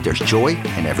 Hyundai, there's joy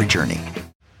in every journey.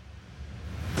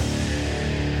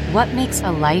 What makes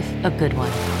a life a good one?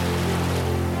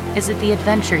 Is it the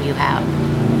adventure you have?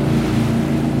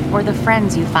 Or the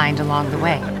friends you find along the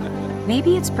way?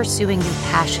 Maybe it's pursuing your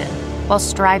passion while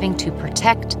striving to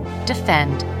protect,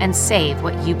 defend, and save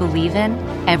what you believe in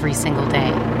every single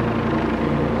day.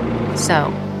 So,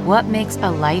 what makes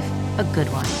a life a good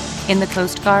one? In the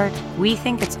Coast Guard, we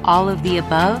think it's all of the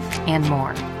above and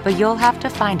more, but you'll have to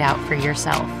find out for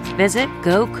yourself. Visit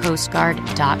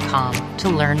GoCoastGuard.com to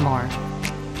learn more.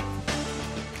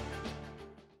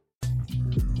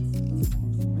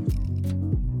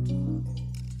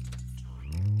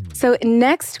 So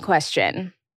next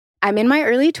question. I'm in my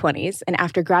early 20s, and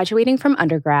after graduating from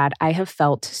undergrad, I have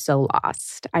felt so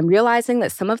lost. I'm realizing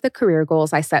that some of the career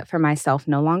goals I set for myself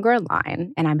no longer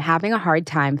align, and I'm having a hard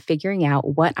time figuring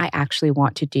out what I actually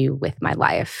want to do with my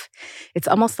life. It's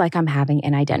almost like I'm having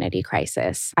an identity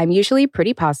crisis. I'm usually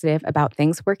pretty positive about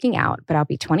things working out, but I'll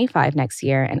be 25 next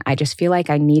year, and I just feel like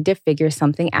I need to figure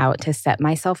something out to set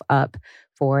myself up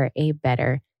for a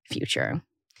better future.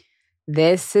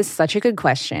 This is such a good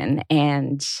question,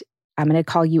 and I'm going to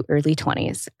call you early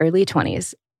 20s. Early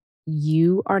 20s,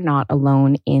 you are not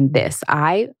alone in this.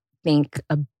 I think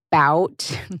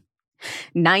about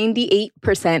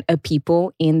 98% of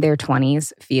people in their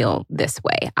 20s feel this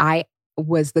way. I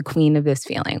was the queen of this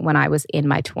feeling when I was in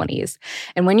my 20s.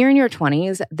 And when you're in your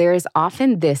 20s, there's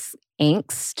often this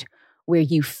angst where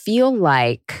you feel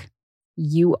like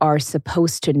you are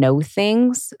supposed to know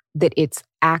things that it's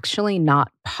actually not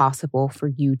possible for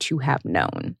you to have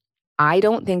known. I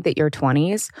don't think that your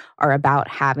 20s are about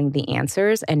having the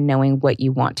answers and knowing what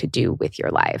you want to do with your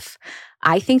life.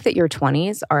 I think that your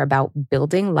 20s are about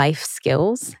building life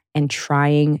skills and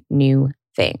trying new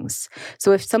things.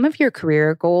 So if some of your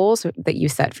career goals that you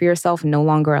set for yourself no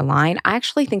longer align, I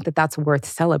actually think that that's worth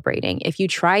celebrating. If you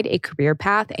tried a career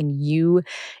path and you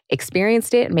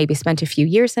experienced it and maybe spent a few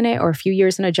years in it or a few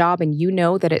years in a job and you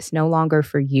know that it's no longer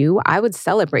for you, I would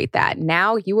celebrate that.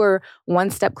 Now you are one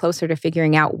step closer to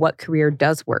figuring out what career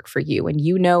does work for you, and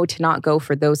you know to not go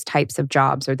for those types of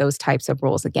jobs or those types of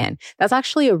roles again. That's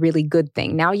actually a really good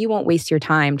thing. Now you won't waste your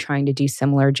time trying to do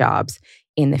similar jobs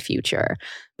in the future.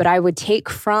 But I would take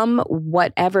from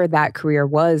whatever that career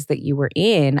was that you were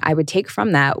in, I would take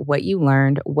from that what you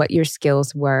learned, what your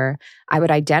skills were. I would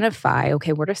identify,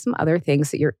 okay, what are some other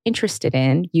things that you're interested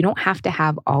in? You don't have to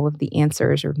have all of the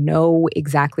answers or know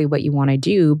exactly what you want to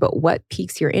do, but what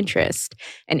piques your interest?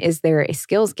 And is there a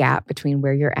skills gap between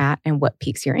where you're at and what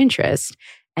piques your interest?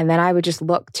 And then I would just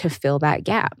look to fill that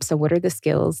gap. So what are the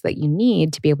skills that you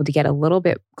need to be able to get a little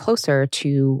bit closer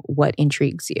to what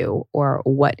intrigues you or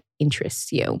what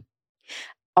interests you?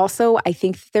 Also, I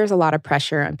think there's a lot of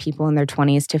pressure on people in their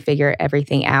 20s to figure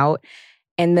everything out.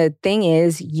 And the thing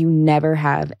is, you never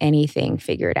have anything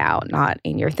figured out, not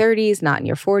in your 30s, not in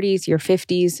your 40s, your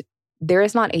 50s. There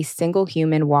is not a single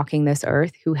human walking this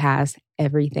earth who has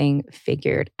everything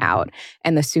figured out.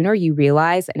 And the sooner you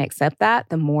realize and accept that,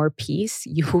 the more peace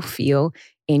you will feel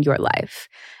in your life.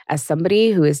 As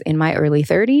somebody who is in my early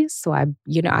 30s, so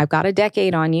I've got a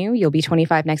decade on you. You'll be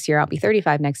 25 next year. I'll be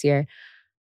 35 next year.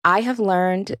 I have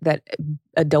learned that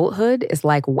adulthood is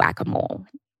like whack-a-mole.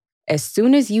 As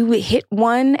soon as you hit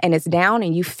one and it's down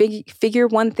and you figure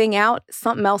one thing out,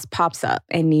 something else pops up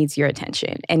and needs your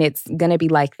attention. And it's going to be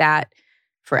like that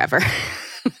forever.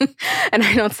 And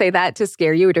I don't say that to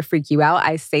scare you or to freak you out.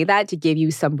 I say that to give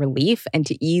you some relief and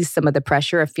to ease some of the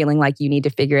pressure of feeling like you need to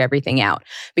figure everything out.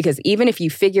 Because even if you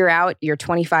figure out your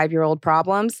 25-year-old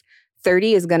problems,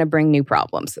 30 is going to bring new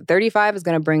problems. 35 is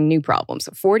going to bring new problems.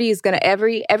 40 is going to,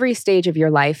 every stage of your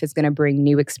life is going to bring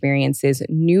new experiences,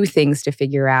 new things to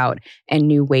figure out, and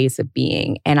new ways of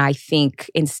being. And I think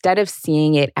instead of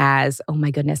seeing it as, oh my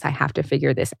goodness, I have to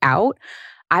figure this out,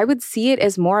 I would see it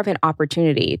as more of an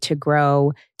opportunity to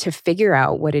grow, to figure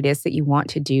out what it is that you want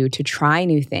to do, to try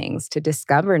new things, to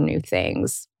discover new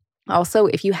things. Also,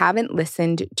 if you haven't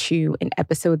listened to an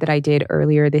episode that I did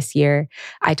earlier this year,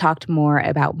 I talked more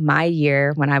about my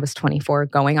year when I was 24,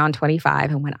 going on 25,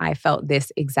 and when I felt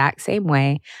this exact same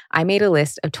way. I made a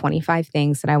list of 25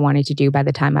 things that I wanted to do by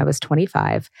the time I was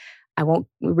 25. I won't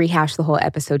rehash the whole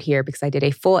episode here because I did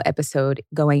a full episode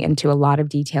going into a lot of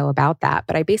detail about that.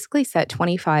 But I basically set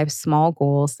 25 small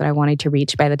goals that I wanted to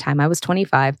reach by the time I was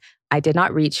 25. I did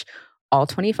not reach all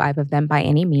 25 of them by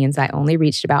any means. I only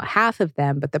reached about half of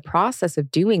them. But the process of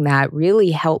doing that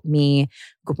really helped me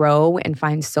grow and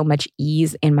find so much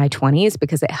ease in my 20s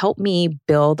because it helped me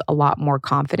build a lot more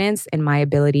confidence in my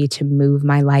ability to move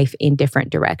my life in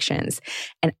different directions.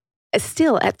 And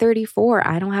still at 34,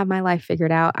 I don't have my life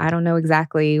figured out. I don't know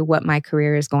exactly what my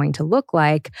career is going to look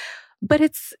like, but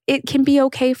it can be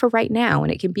okay for right now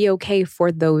and it can be okay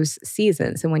for those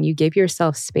seasons. And when you give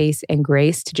yourself space and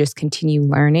grace to just continue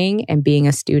learning and being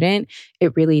a student,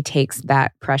 it really takes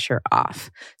that pressure off.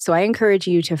 So I encourage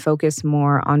you to focus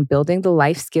more on building the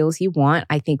life skills you want.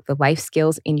 I think the life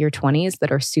skills in your 20s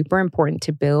that are super important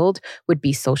to build would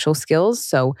be social skills.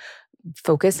 So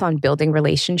focus on building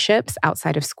relationships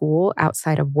outside of school,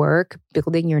 outside of work,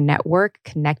 building your network,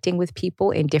 connecting with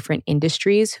people in different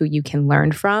industries who you can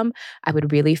learn from. I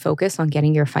would really focus on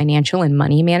getting your financial and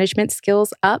money management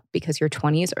skills up because your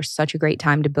 20s are such a great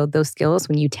time to build those skills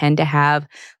when you tend to have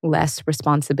less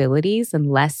responsibilities and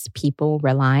less people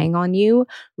relying on you.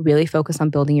 Really focus on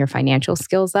building your financial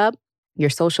skills up, your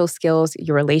social skills,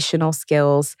 your relational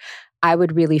skills. I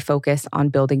would really focus on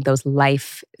building those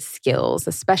life skills,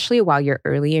 especially while you're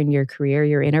early in your career.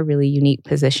 You're in a really unique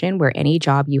position where any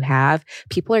job you have,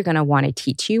 people are going to want to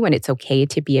teach you, and it's okay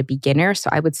to be a beginner. So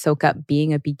I would soak up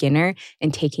being a beginner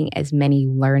and taking as many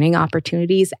learning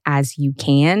opportunities as you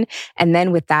can. And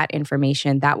then with that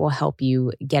information, that will help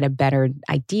you get a better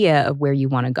idea of where you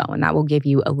want to go. And that will give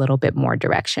you a little bit more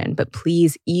direction. But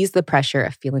please ease the pressure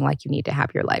of feeling like you need to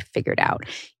have your life figured out.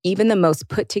 Even the most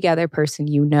put together person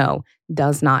you know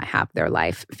does not have their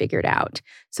life figured out.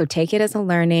 So take it as a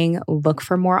learning, look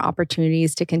for more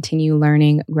opportunities to continue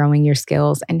learning, growing your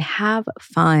skills, and have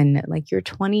fun. Like your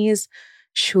 20s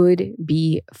should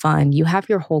be fun. You have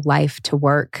your whole life to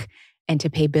work and to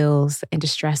pay bills and to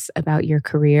stress about your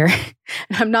career.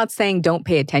 And I'm not saying don't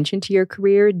pay attention to your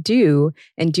career, do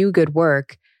good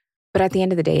work. But at the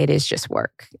end of the day, it is just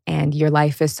work. And your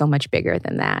life is so much bigger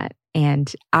than that.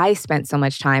 And I spent so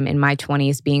much time in my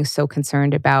 20s being so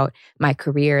concerned about my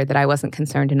career that I wasn't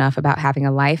concerned enough about having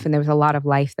a life. And there was a lot of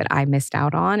life that I missed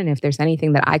out on. And if there's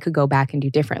anything that I could go back and do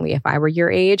differently if I were your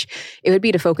age, it would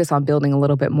be to focus on building a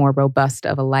little bit more robust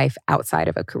of a life outside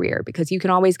of a career, because you can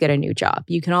always get a new job.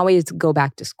 You can always go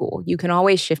back to school. You can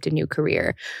always shift a new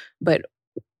career. But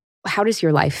how does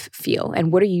your life feel?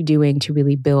 And what are you doing to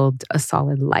really build a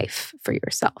solid life for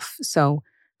yourself? So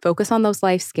focus on those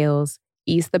life skills,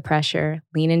 ease the pressure,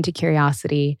 lean into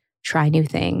curiosity, try new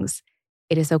things.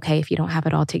 It is okay if you don't have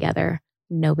it all together.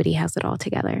 Nobody has it all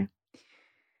together.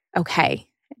 Okay,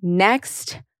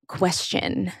 next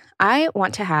question. I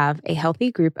want to have a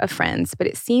healthy group of friends, but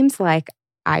it seems like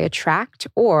I attract,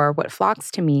 or what flocks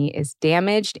to me is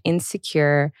damaged,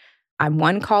 insecure, I'm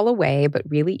one call away, but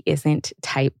really isn't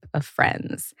type of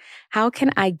friends. How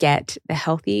can I get the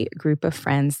healthy group of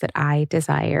friends that I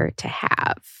desire to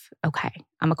have? Okay,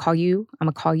 I'm gonna call you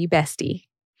bestie,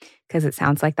 because it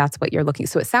sounds like that's what you're looking.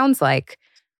 So it sounds like,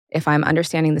 if I'm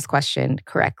understanding this question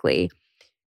correctly,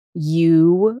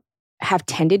 you have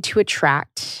tended to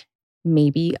attract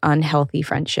maybe unhealthy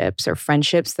friendships or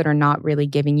friendships that are not really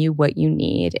giving you what you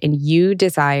need, and you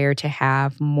desire to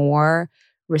have more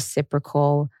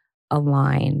reciprocal,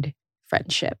 aligned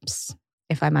friendships.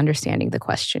 If I'm understanding the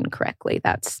question correctly,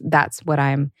 that's what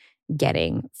I'm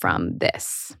getting from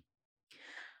this.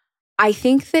 I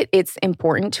think that it's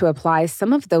important to apply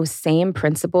some of those same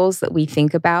principles that we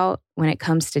think about when it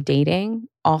comes to dating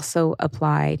also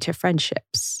apply to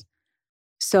friendships.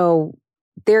 So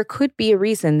there could be a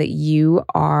reason that you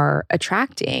are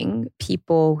attracting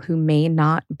people who may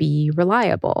not be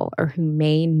reliable or who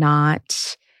may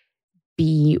not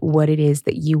be what it is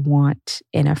that you want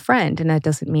in a friend. And that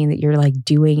doesn't mean that you're like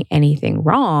doing anything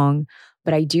wrong.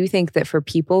 But I do think that for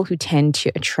people who tend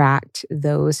to attract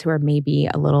those who are maybe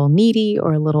a little needy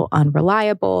or a little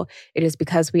unreliable, it is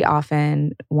because we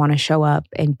often want to show up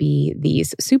and be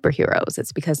these superheroes.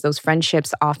 It's because those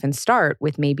friendships often start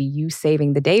with maybe you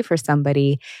saving the day for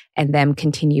somebody and them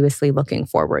continuously looking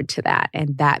forward to that.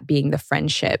 And that being the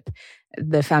friendship,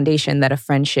 the foundation that a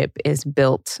friendship is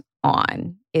built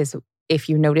on is, if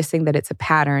you're noticing that it's a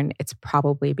pattern, it's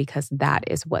probably because that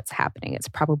is what's happening. It's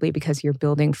probably because you're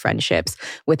building friendships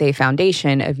with a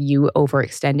foundation of you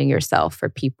overextending yourself for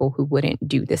people who wouldn't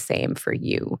do the same for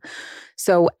you.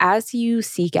 So as you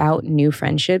seek out new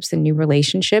friendships and new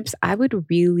relationships, I would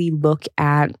really look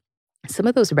at some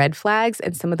of those red flags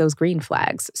and some of those green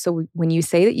flags. So when you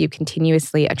say that you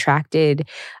continuously attracted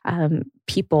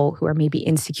people who are maybe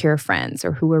insecure friends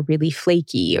or who are really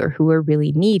flaky or who are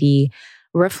really needy,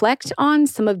 reflect on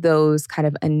some of those kind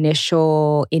of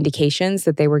initial indications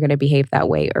that they were going to behave that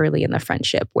way early in the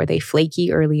friendship. Were they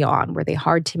flaky early on? Were they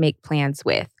hard to make plans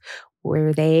with?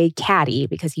 Were they catty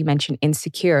because you mentioned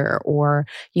insecure, or,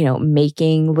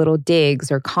 making little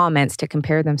digs or comments to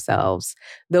compare themselves?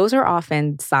 Those are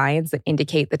often signs that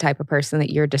indicate the type of person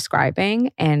that you're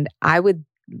describing. And I would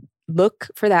look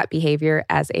for that behavior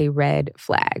as a red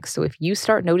flag. So if you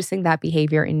start noticing that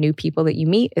behavior in new people that you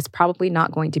meet, it's probably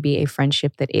not going to be a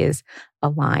friendship that is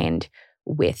aligned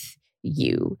with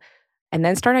you. And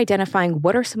then start identifying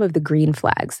what are some of the green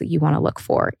flags that you want to look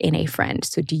for in a friend.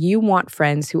 So do you want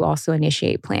friends who also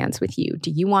initiate plans with you?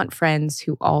 Do you want friends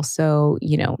who also,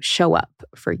 show up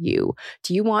for you?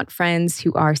 Do you want friends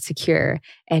who are secure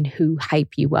and who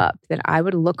hype you up? Then I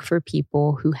would look for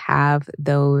people who have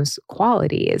those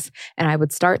qualities. And I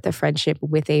would start the friendship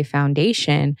with a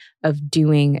foundation of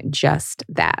doing just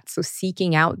that. So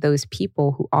seeking out those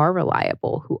people who are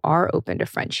reliable, who are open to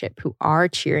friendship, who are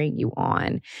cheering you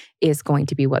on is going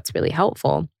to be what's really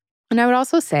helpful. And I would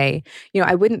also say,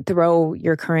 I wouldn't throw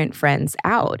your current friends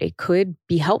out. It could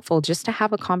be helpful just to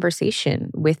have a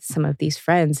conversation with some of these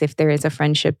friends if there is a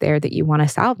friendship there that you want to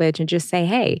salvage, and just say,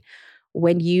 hey,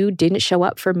 when you didn't show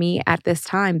up for me at this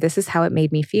time, this is how it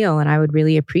made me feel. And I would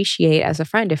really appreciate as a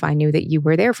friend if I knew that you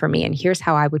were there for me. And here's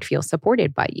how I would feel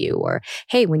supported by you. Or,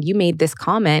 hey, when you made this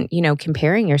comment,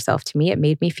 comparing yourself to me, it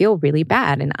made me feel really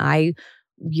bad. And I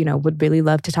would really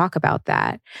love to talk about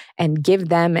that, and give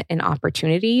them an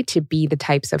opportunity to be the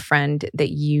types of friend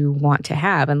that you want to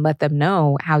have, and let them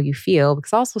know how you feel.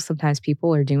 Because also sometimes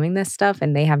people are doing this stuff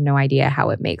and they have no idea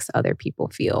how it makes other people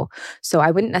feel. So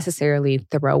I wouldn't necessarily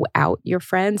throw out your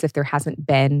friends if there hasn't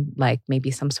been like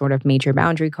maybe some sort of major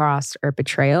boundary crossed or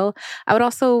betrayal. I would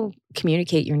also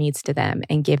communicate your needs to them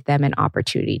and give them an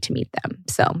opportunity to meet them.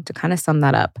 So to kind of sum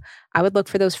that up, I would look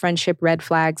for those friendship red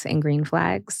flags and green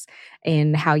flags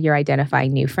in how you're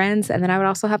identifying new friends. And then I would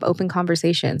also have open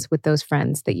conversations with those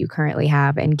friends that you currently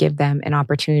have and give them an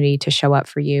opportunity to show up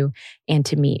for you and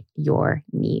to meet your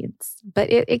needs.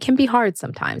 But it can be hard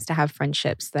sometimes to have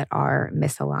friendships that are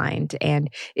misaligned. And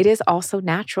it is also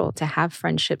natural to have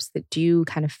friendships that do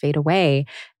kind of fade away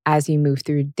as you move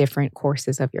through different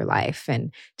courses of your life,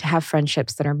 and to have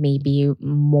friendships that are maybe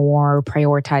more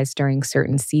prioritized during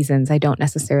certain seasons. I don't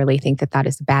necessarily think that that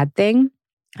is a bad thing.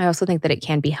 I also think that it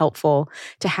can be helpful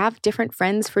to have different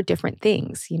friends for different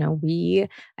things. You know,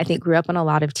 I think, grew up on a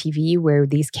lot of TV where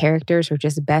these characters are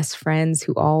just best friends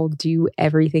who all do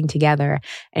everything together.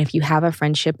 And if you have a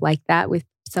friendship like that with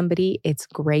somebody, it's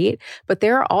great. But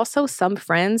there are also some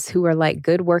friends who are like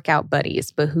good workout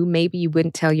buddies, but who maybe you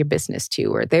wouldn't tell your business to,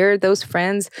 or there are those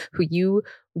friends who you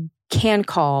can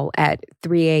call at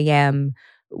 3 a.m.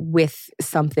 with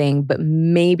something, but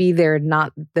maybe they're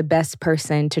not the best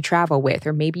person to travel with.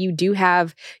 Or maybe you do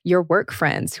have your work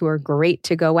friends who are great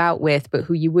to go out with, but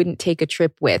who you wouldn't take a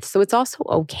trip with. So it's also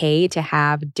okay to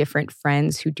have different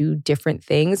friends who do different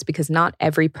things, because not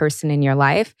every person in your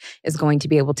life is going to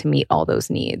be able to meet all those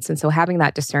needs. And so having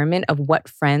that discernment of what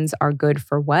friends are good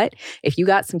for what, if you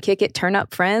got some kick it, turn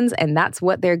up friends and that's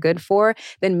what they're good for,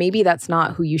 then maybe that's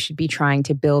not who you should be trying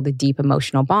to build a deep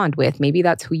emotional bond with. Maybe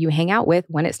that's who you hang out with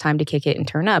when it's time to kick it and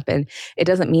turn up. And it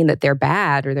doesn't mean that they're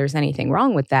bad or there's anything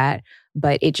wrong with that,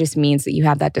 but it just means that you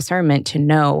have that discernment to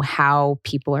know how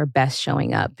people are best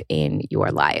showing up in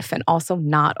your life, and also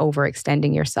not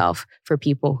overextending yourself for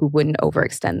people who wouldn't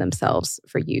overextend themselves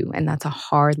for you. And that's a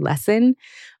hard lesson,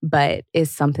 but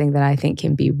is something that I think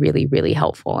can be really, really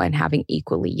helpful in having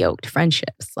equally yoked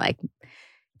friendships. Like,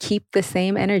 keep the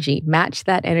same energy, match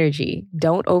that energy.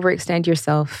 Don't overextend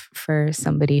yourself for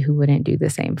somebody who wouldn't do the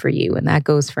same for you. And that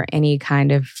goes for any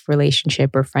kind of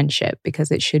relationship or friendship, because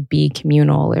it should be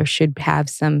communal or should have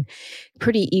some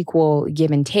pretty equal give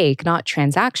and take, not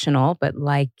transactional, but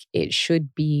like it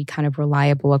should be kind of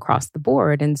reliable across the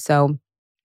board. And so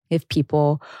if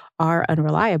people are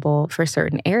unreliable for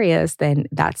certain areas, then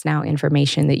that's now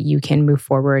information that you can move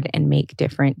forward and make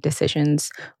different decisions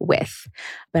with.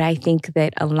 But I think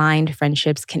that aligned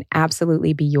friendships can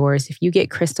absolutely be yours if you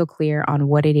get crystal clear on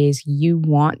what it is you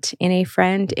want in a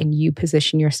friend and you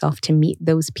position yourself to meet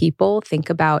those people.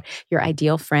 Think about your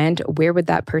ideal friend. Where would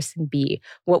that person be?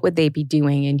 What would they be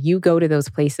doing? And you go to those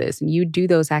places and you do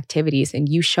those activities and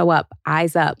you show up,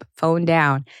 eyes up, phone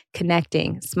down,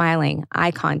 connecting, smiling, eye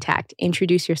contact,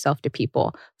 introduce yourself to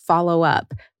people, follow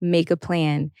up, make a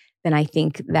plan, then I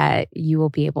think that you will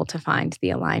be able to find the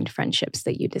aligned friendships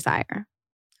that you desire.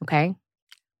 Okay?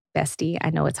 Bestie, I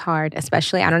know it's hard,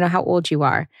 especially, I don't know how old you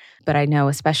are, but I know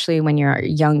especially when you're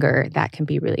younger, that can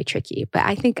be really tricky. But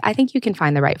I think you can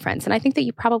find the right friends. And I think that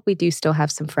you probably do still have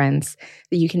some friends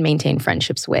that you can maintain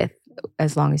friendships with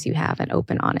as long as you have an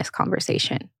open, honest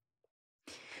conversation.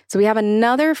 So we have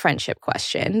another friendship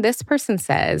question. This person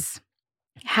says,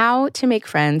 how to make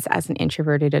friends as an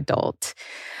introverted adult.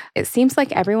 It seems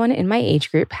like everyone in my age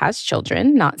group has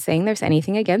children, not saying there's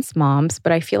anything against moms,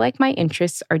 but I feel like my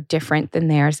interests are different than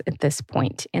theirs at this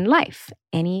point in life.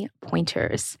 Any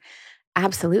pointers?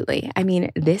 Absolutely. I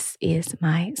mean, this is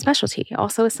my specialty.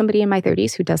 Also, as somebody in my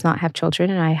 30s who does not have children,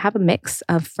 and I have a mix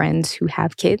of friends who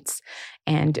have kids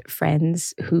and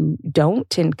friends who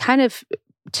don't. And kind of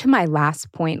to my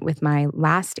last point with my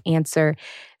last answer,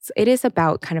 it is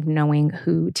about kind of knowing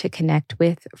who to connect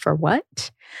with for what.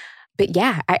 But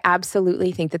yeah, I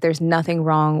absolutely think that there's nothing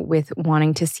wrong with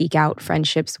wanting to seek out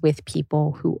friendships with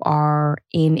people who are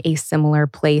in a similar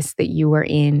place that you are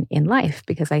in life,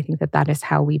 because I think that that is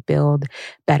how we build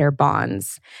better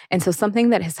bonds. And so something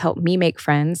that has helped me make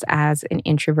friends as an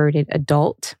introverted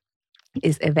adult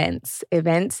is events.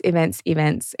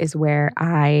 Events is where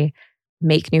I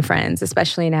make new friends,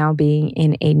 especially now being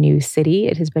in a new city.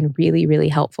 It has been really, really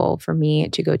helpful for me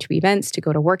to go to events, to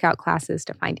go to workout classes,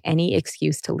 to find any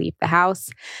excuse to leave the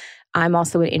house. I'm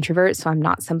also an introvert, so I'm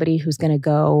not somebody who's going to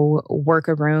go work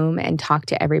a room and talk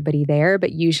to everybody there.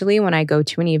 But usually when I go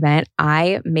to an event,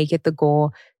 I make it the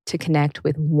goal to connect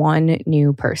with one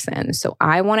new person. So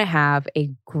I want to have a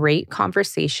great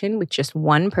conversation with just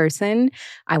one person.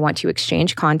 I want to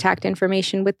exchange contact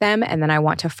information with them, and then I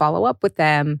want to follow up with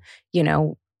them,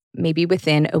 maybe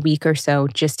within a week or so,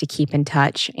 just to keep in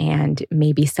touch and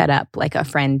maybe set up like a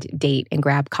friend date and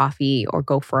grab coffee or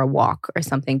go for a walk or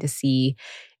something to see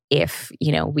if,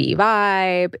 we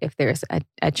vibe, if there's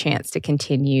a chance to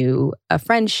continue a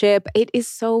friendship. It is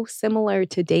so similar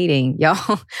to dating, y'all.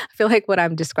 I feel like what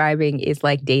I'm describing is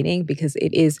like dating, because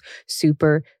it is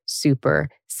super, super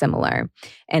similar.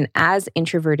 And as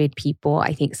introverted people,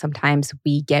 I think sometimes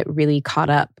we get really caught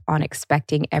up on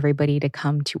expecting everybody to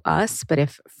come to us. But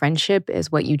if friendship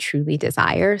is what you truly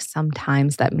desire,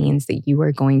 sometimes that means that you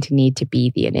are going to need to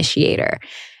be the initiator.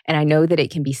 And I know that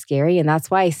it can be scary. And that's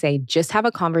why I say just have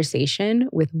a conversation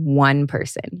with one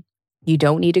person. You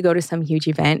don't need to go to some huge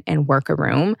event and work a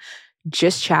room.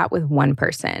 Just chat with one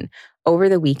person. Over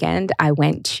the weekend, I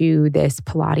went to this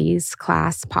Pilates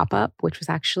class pop-up, which was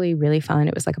actually really fun.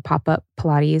 It was like a pop-up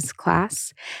Pilates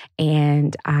class.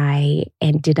 And I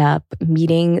ended up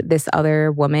meeting this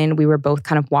other woman. We were both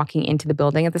kind of walking into the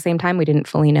building at the same time. We didn't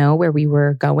fully know where we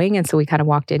were going. And so we kind of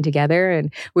walked in together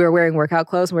and we were wearing workout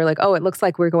clothes. And we were like, oh, it looks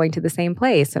like we're going to the same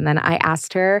place. And then I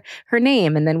asked her her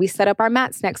name. And then we set up our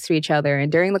mats next to each other.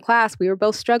 And during the class, we were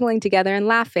both struggling together and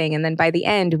laughing. And then by the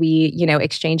end, we,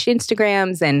 exchanged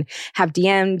Instagrams and have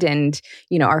DM'd and,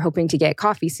 are hoping to get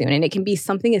coffee soon. And it can be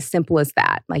something as simple as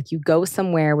that. Like you go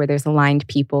somewhere where there's aligned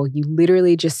people, you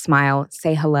literally just smile,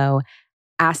 say hello,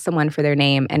 ask someone for their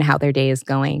name and how their day is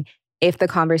going. If the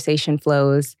conversation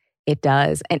flows, it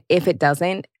does. And if it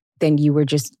doesn't, then you were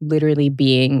just literally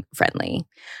being friendly.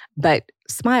 But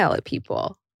smile at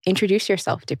people. Introduce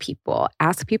yourself to people,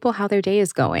 ask people how their day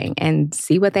is going and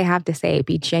see what they have to say.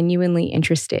 Be genuinely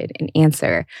interested and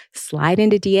answer. Slide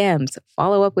into DMs,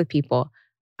 follow up with people.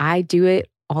 I do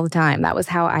it all the time. That was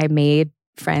how I made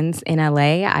friends in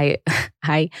LA.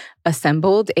 I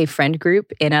assembled a friend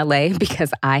group in LA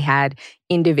because I had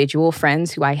individual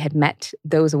friends who I had met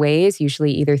those ways,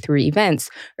 usually either through events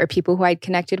or people who I'd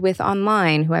connected with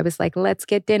online, who I was like, let's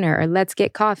get dinner or let's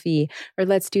get coffee or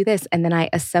let's do this. And then I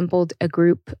assembled a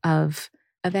group of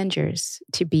Avengers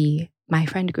to be my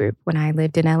friend group when I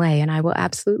lived in LA. And I will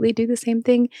absolutely do the same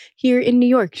thing here in New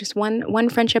York, just one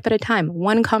friendship at a time,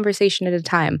 one conversation at a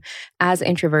time. As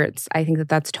introverts, I think that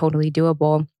that's totally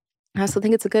doable. I also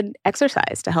think it's a good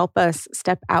exercise to help us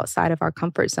step outside of our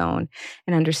comfort zone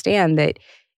and understand that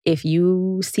if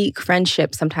you seek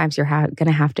friendship, sometimes you're going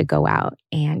to have to go out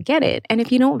and get it. And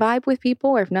if you don't vibe with people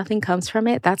or if nothing comes from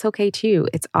it, that's okay too.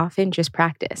 It's often just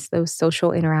practice. Those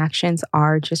social interactions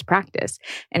are just practice.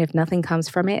 And if nothing comes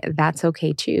from it, that's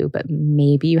okay too. But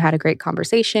maybe you had a great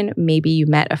conversation. Maybe you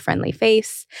met a friendly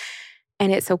face.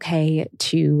 And it's okay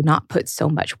to not put so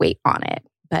much weight on it.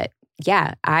 But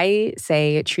yeah, I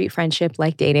say treat friendship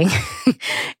like dating.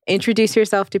 Introduce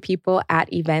yourself to people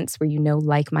at events where you know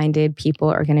like-minded people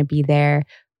are going to be there.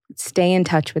 Stay in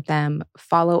touch with them,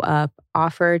 follow up,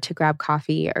 offer to grab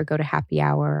coffee or go to happy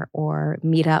hour or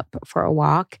meet up for a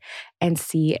walk and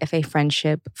see if a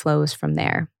friendship flows from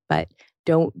there. But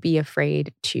don't be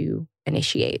afraid to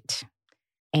initiate.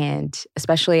 And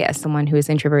especially as someone who is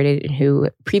introverted and who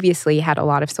previously had a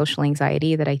lot of social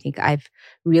anxiety that I think I've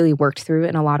really worked through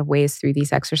in a lot of ways through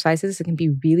these exercises, it can be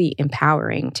really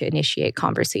empowering to initiate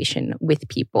conversation with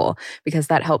people because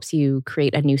that helps you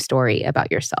create a new story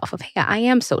about yourself of, hey, I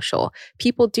am social.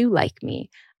 People do like me.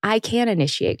 I can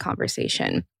initiate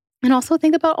conversation. And also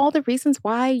think about all the reasons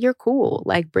why you're cool.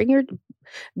 Like bring your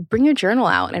journal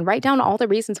out and write down all the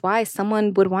reasons why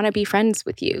someone would want to be friends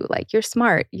with you. Like you're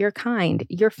smart, you're kind,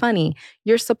 you're funny,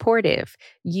 you're supportive,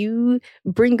 you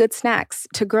bring good snacks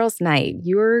to girls' night,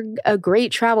 you're a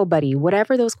great travel buddy,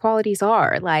 whatever those qualities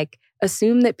are. Like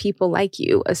assume that people like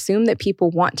you, assume that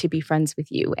people want to be friends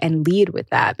with you and lead with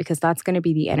that because that's going to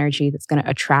be the energy that's going to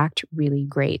attract really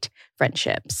great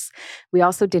friendships. We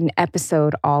also did an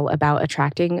episode all about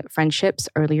attracting friendships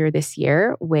earlier this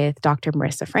year with Dr.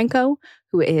 Marissa Franco,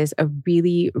 who is a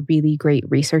really, really great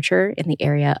researcher in the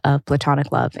area of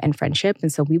platonic love and friendship.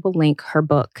 And so we will link her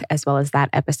book as well as that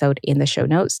episode in the show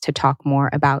notes to talk more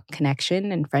about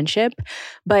connection and friendship.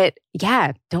 But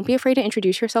yeah, don't be afraid to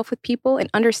introduce yourself with people and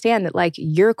understand that like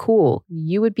you're cool.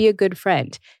 You would be a good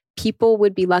friend. People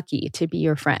would be lucky to be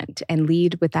your friend and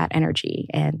lead with that energy.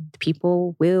 And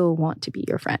people will want to be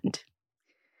your friend.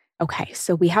 Okay,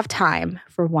 so we have time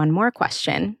for one more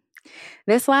question.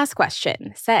 This last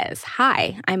question says,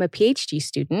 hi, I'm a PhD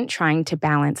student trying to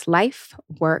balance life,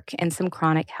 work, and some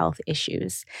chronic health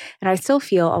issues. And I still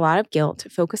feel a lot of guilt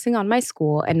focusing on my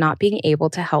school and not being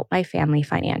able to help my family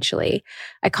financially.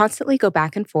 I constantly go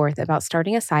back and forth about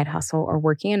starting a side hustle or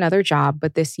working another job,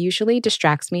 but this usually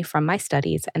distracts me from my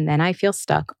studies and then I feel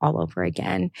stuck all over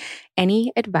again.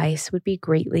 Any advice would be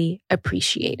greatly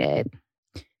appreciated.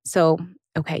 So,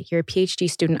 okay, you're a PhD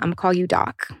student. I'm going to call you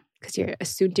Doc, because you're a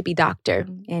soon-to-be doctor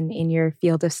in your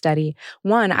field of study.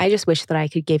 One, I just wish that I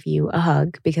could give you a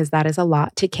hug because that is a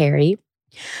lot to carry.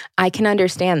 I can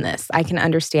understand this. I can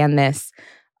understand this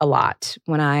a lot.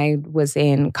 When I was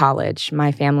in college,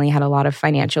 my family had a lot of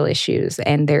financial issues,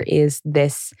 and there is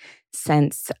this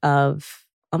sense of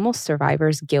almost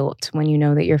survivor's guilt when you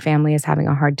know that your family is having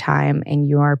a hard time and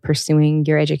you are pursuing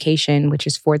your education, which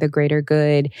is for the greater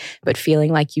good, but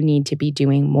feeling like you need to be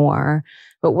doing more.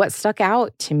 But what stuck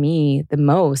out to me the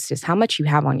most is how much you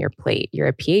have on your plate. You're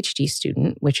a PhD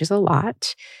student, which is a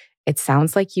lot. It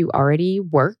sounds like you already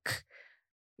work.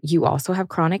 You also have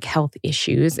chronic health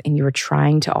issues, and you're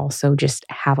trying to also just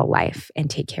have a life and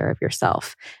take care of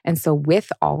yourself. And so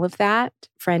with all of that,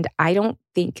 friend, I don't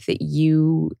think that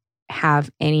you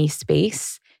have any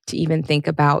space to even think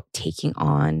about taking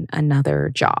on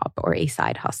another job or a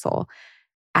side hustle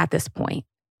at this point.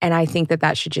 And I think that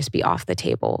that should just be off the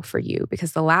table for you,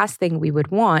 because the last thing we would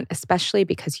want, especially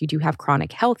because you do have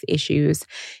chronic health issues,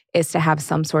 is to have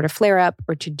some sort of flare up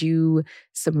or to do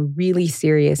some really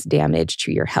serious damage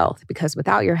to your health. Because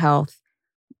without your health,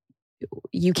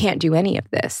 you can't do any of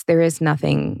this. There is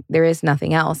nothing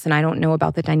else. And I don't know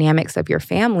about the dynamics of your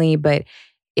family, but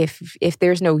if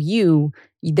there's no you,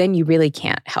 then you really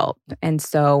can't help. And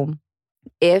so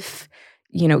if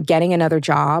getting another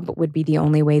job would be the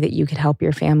only way that you could help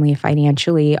your family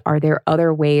financially, are there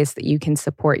other ways that you can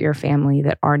support your family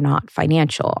that are not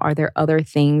financial? Are there other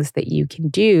things that you can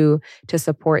do to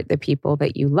support the people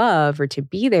that you love or to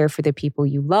be there for the people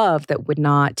you love that would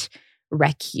not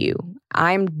wreck you?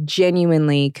 I'm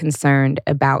genuinely concerned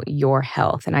about your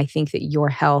health. And I think that your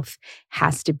health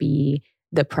has to be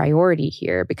the priority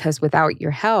here, because without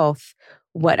your health,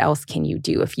 what else can you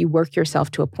do? If you work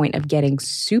yourself to a point of getting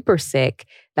super sick,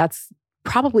 that's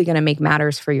probably going to make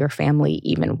matters for your family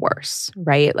even worse,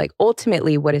 right? Like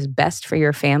ultimately, what is best for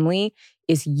your family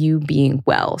is you being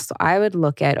well. So I would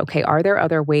look at, okay, are there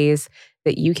other ways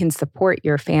that you can support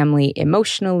your family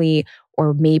emotionally,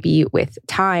 or maybe with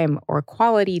time or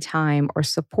quality time or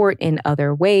support in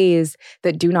other ways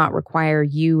that do not require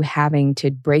you having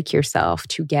to break yourself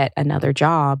to get another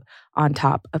job on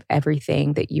top of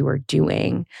everything that you are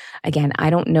doing? Again, I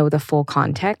don't know the full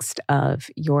context of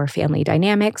your family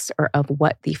dynamics or of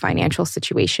what the financial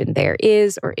situation there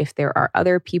is, or if there are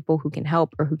other people who can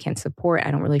help or who can support.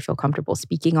 I don't really feel comfortable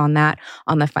speaking on that,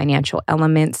 on the financial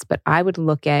elements, but I would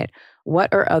look at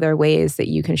what are other ways that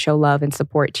you can show love and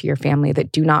support to your family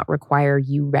that do not require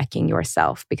you wrecking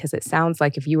yourself? Because it sounds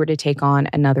like if you were to take on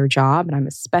another job, and I'm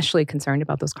especially concerned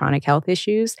about those chronic health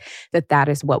issues, that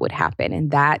is what would happen.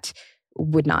 And that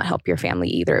would not help your family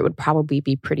either. It would probably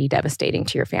be pretty devastating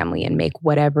to your family and make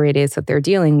whatever it is that they're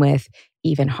dealing with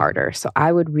even harder. So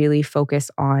I would really focus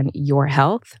on your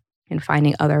health and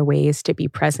finding other ways to be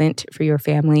present for your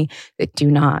family that do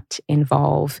not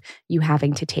involve you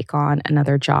having to take on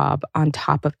another job on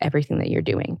top of everything that you're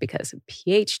doing, because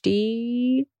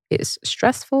PhD is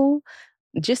stressful.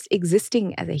 Just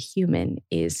existing as a human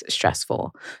is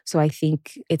stressful. So I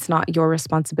think it's not your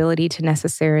responsibility to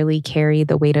necessarily carry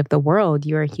the weight of the world.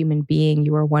 You're a human being.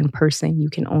 You are one person. You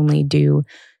can only do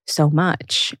so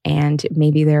much. And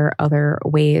maybe there are other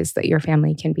ways that your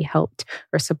family can be helped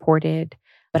or supported.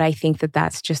 But I think that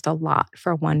that's just a lot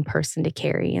for one person to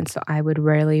carry. And so I would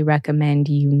really recommend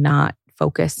you not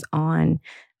focus on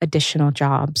additional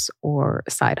jobs or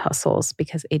side hustles,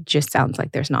 because it just sounds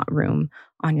like there's not room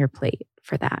on your plate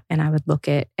for that. And I would look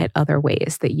at other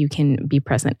ways that you can be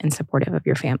present and supportive of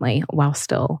your family while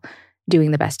still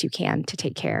doing the best you can to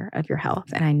take care of your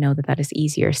health. And I know that that is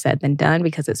easier said than done,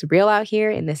 because it's real out here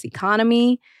in this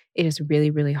economy. It is really,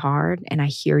 really hard. And I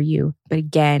hear you. But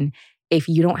again, if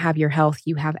you don't have your health,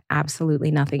 you have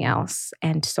absolutely nothing else.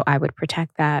 And so I would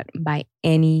protect that by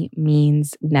any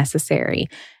means necessary.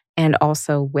 And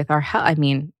also with our health, I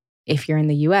mean, if you're in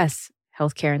the US,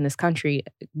 healthcare in this country,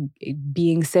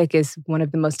 being sick is one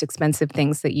of the most expensive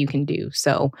things that you can do.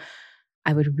 So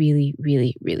I would really,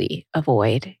 really, really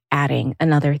avoid adding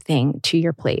another thing to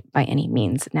your plate by any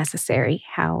means necessary,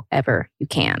 however you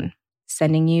can.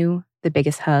 Sending you the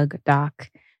biggest hug, Doc.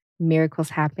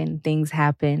 Miracles happen, things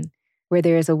happen. Where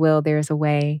there is a will, there is a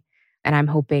way. And I'm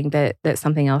hoping that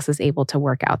something else is able to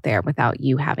work out there without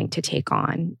you having to take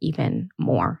on even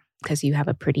more, because you have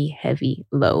a pretty heavy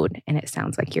load and it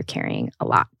sounds like you're carrying a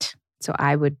lot. So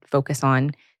I would focus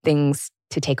on things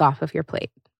to take off of your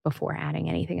plate before adding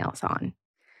anything else on.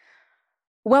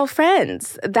 Well,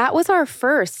 friends, that was our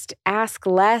first Ask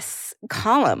Less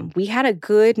column. We had a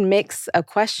good mix of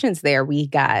questions there. We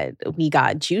got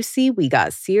juicy, we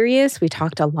got serious. We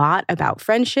talked a lot about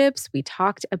friendships. We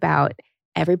talked about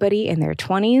everybody in their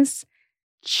 20s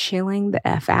chilling the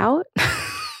F out.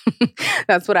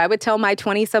 That's what I would tell my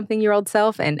 20-something-year-old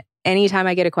self. And anytime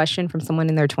I get a question from someone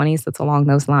in their 20s that's along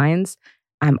those lines,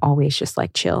 I'm always just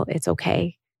like, chill, it's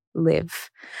okay. Live.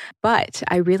 But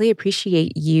I really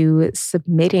appreciate you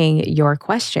submitting your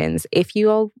questions. If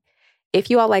you If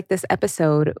you all like this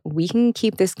episode, we can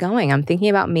keep this going. I'm thinking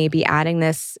about maybe adding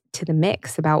this to the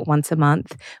mix about once a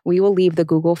month. We will leave the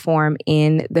Google form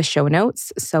in the show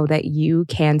notes so that you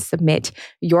can submit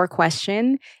your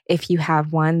question if you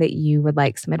have one that you would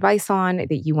like some advice on,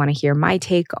 that you want to hear my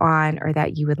take on, or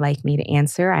that you would like me to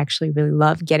answer. I actually really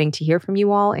love getting to hear from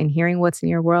you all and hearing what's in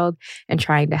your world and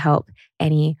trying to help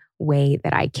any way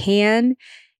that I can.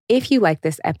 If you like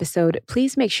this episode,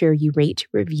 please make sure you rate,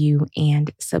 review,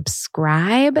 and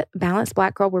subscribe. Balanced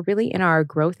Black Girl, we're really in our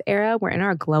growth era. We're in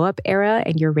our glow up era,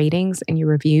 and your ratings and your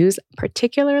reviews,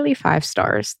 particularly 5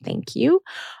 stars, thank you,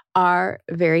 are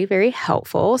very, very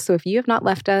helpful. So if you have not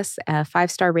left us a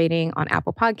 5-star rating on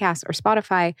Apple Podcasts or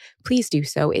Spotify, please do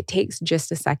so. It takes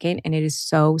just a second, and it is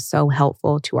so, so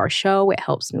helpful to our show. It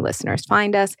helps new listeners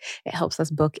find us. It helps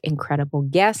us book incredible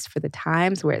guests for the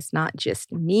times where it's not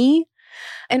just me.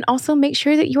 And also make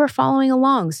sure that you are following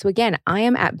along. So again, I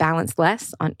am at Balance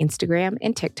Less on Instagram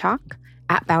and TikTok,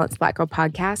 at Balanced Black Girl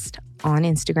Podcast on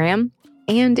Instagram.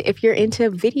 And if you're into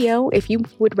video, if you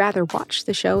would rather watch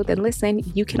the show than listen,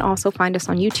 you can also find us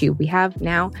on YouTube. We have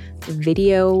now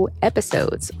video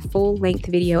episodes, full-length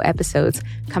video episodes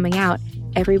coming out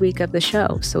every week of the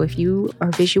show. So if you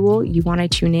are visual, you want to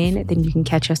tune in, then you can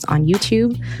catch us on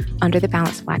YouTube under the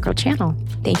Balanced Black Girl channel.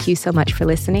 Thank you so much for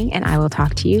listening, and I will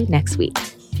talk to you next week.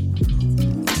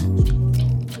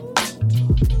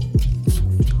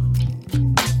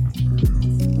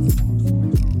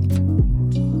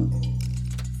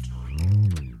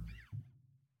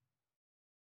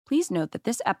 Please note that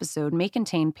this episode may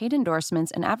contain paid endorsements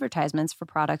and advertisements for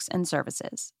products and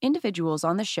services. Individuals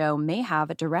on the show may have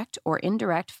a direct or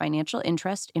indirect financial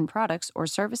interest in products or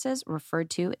services referred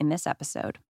to in this episode.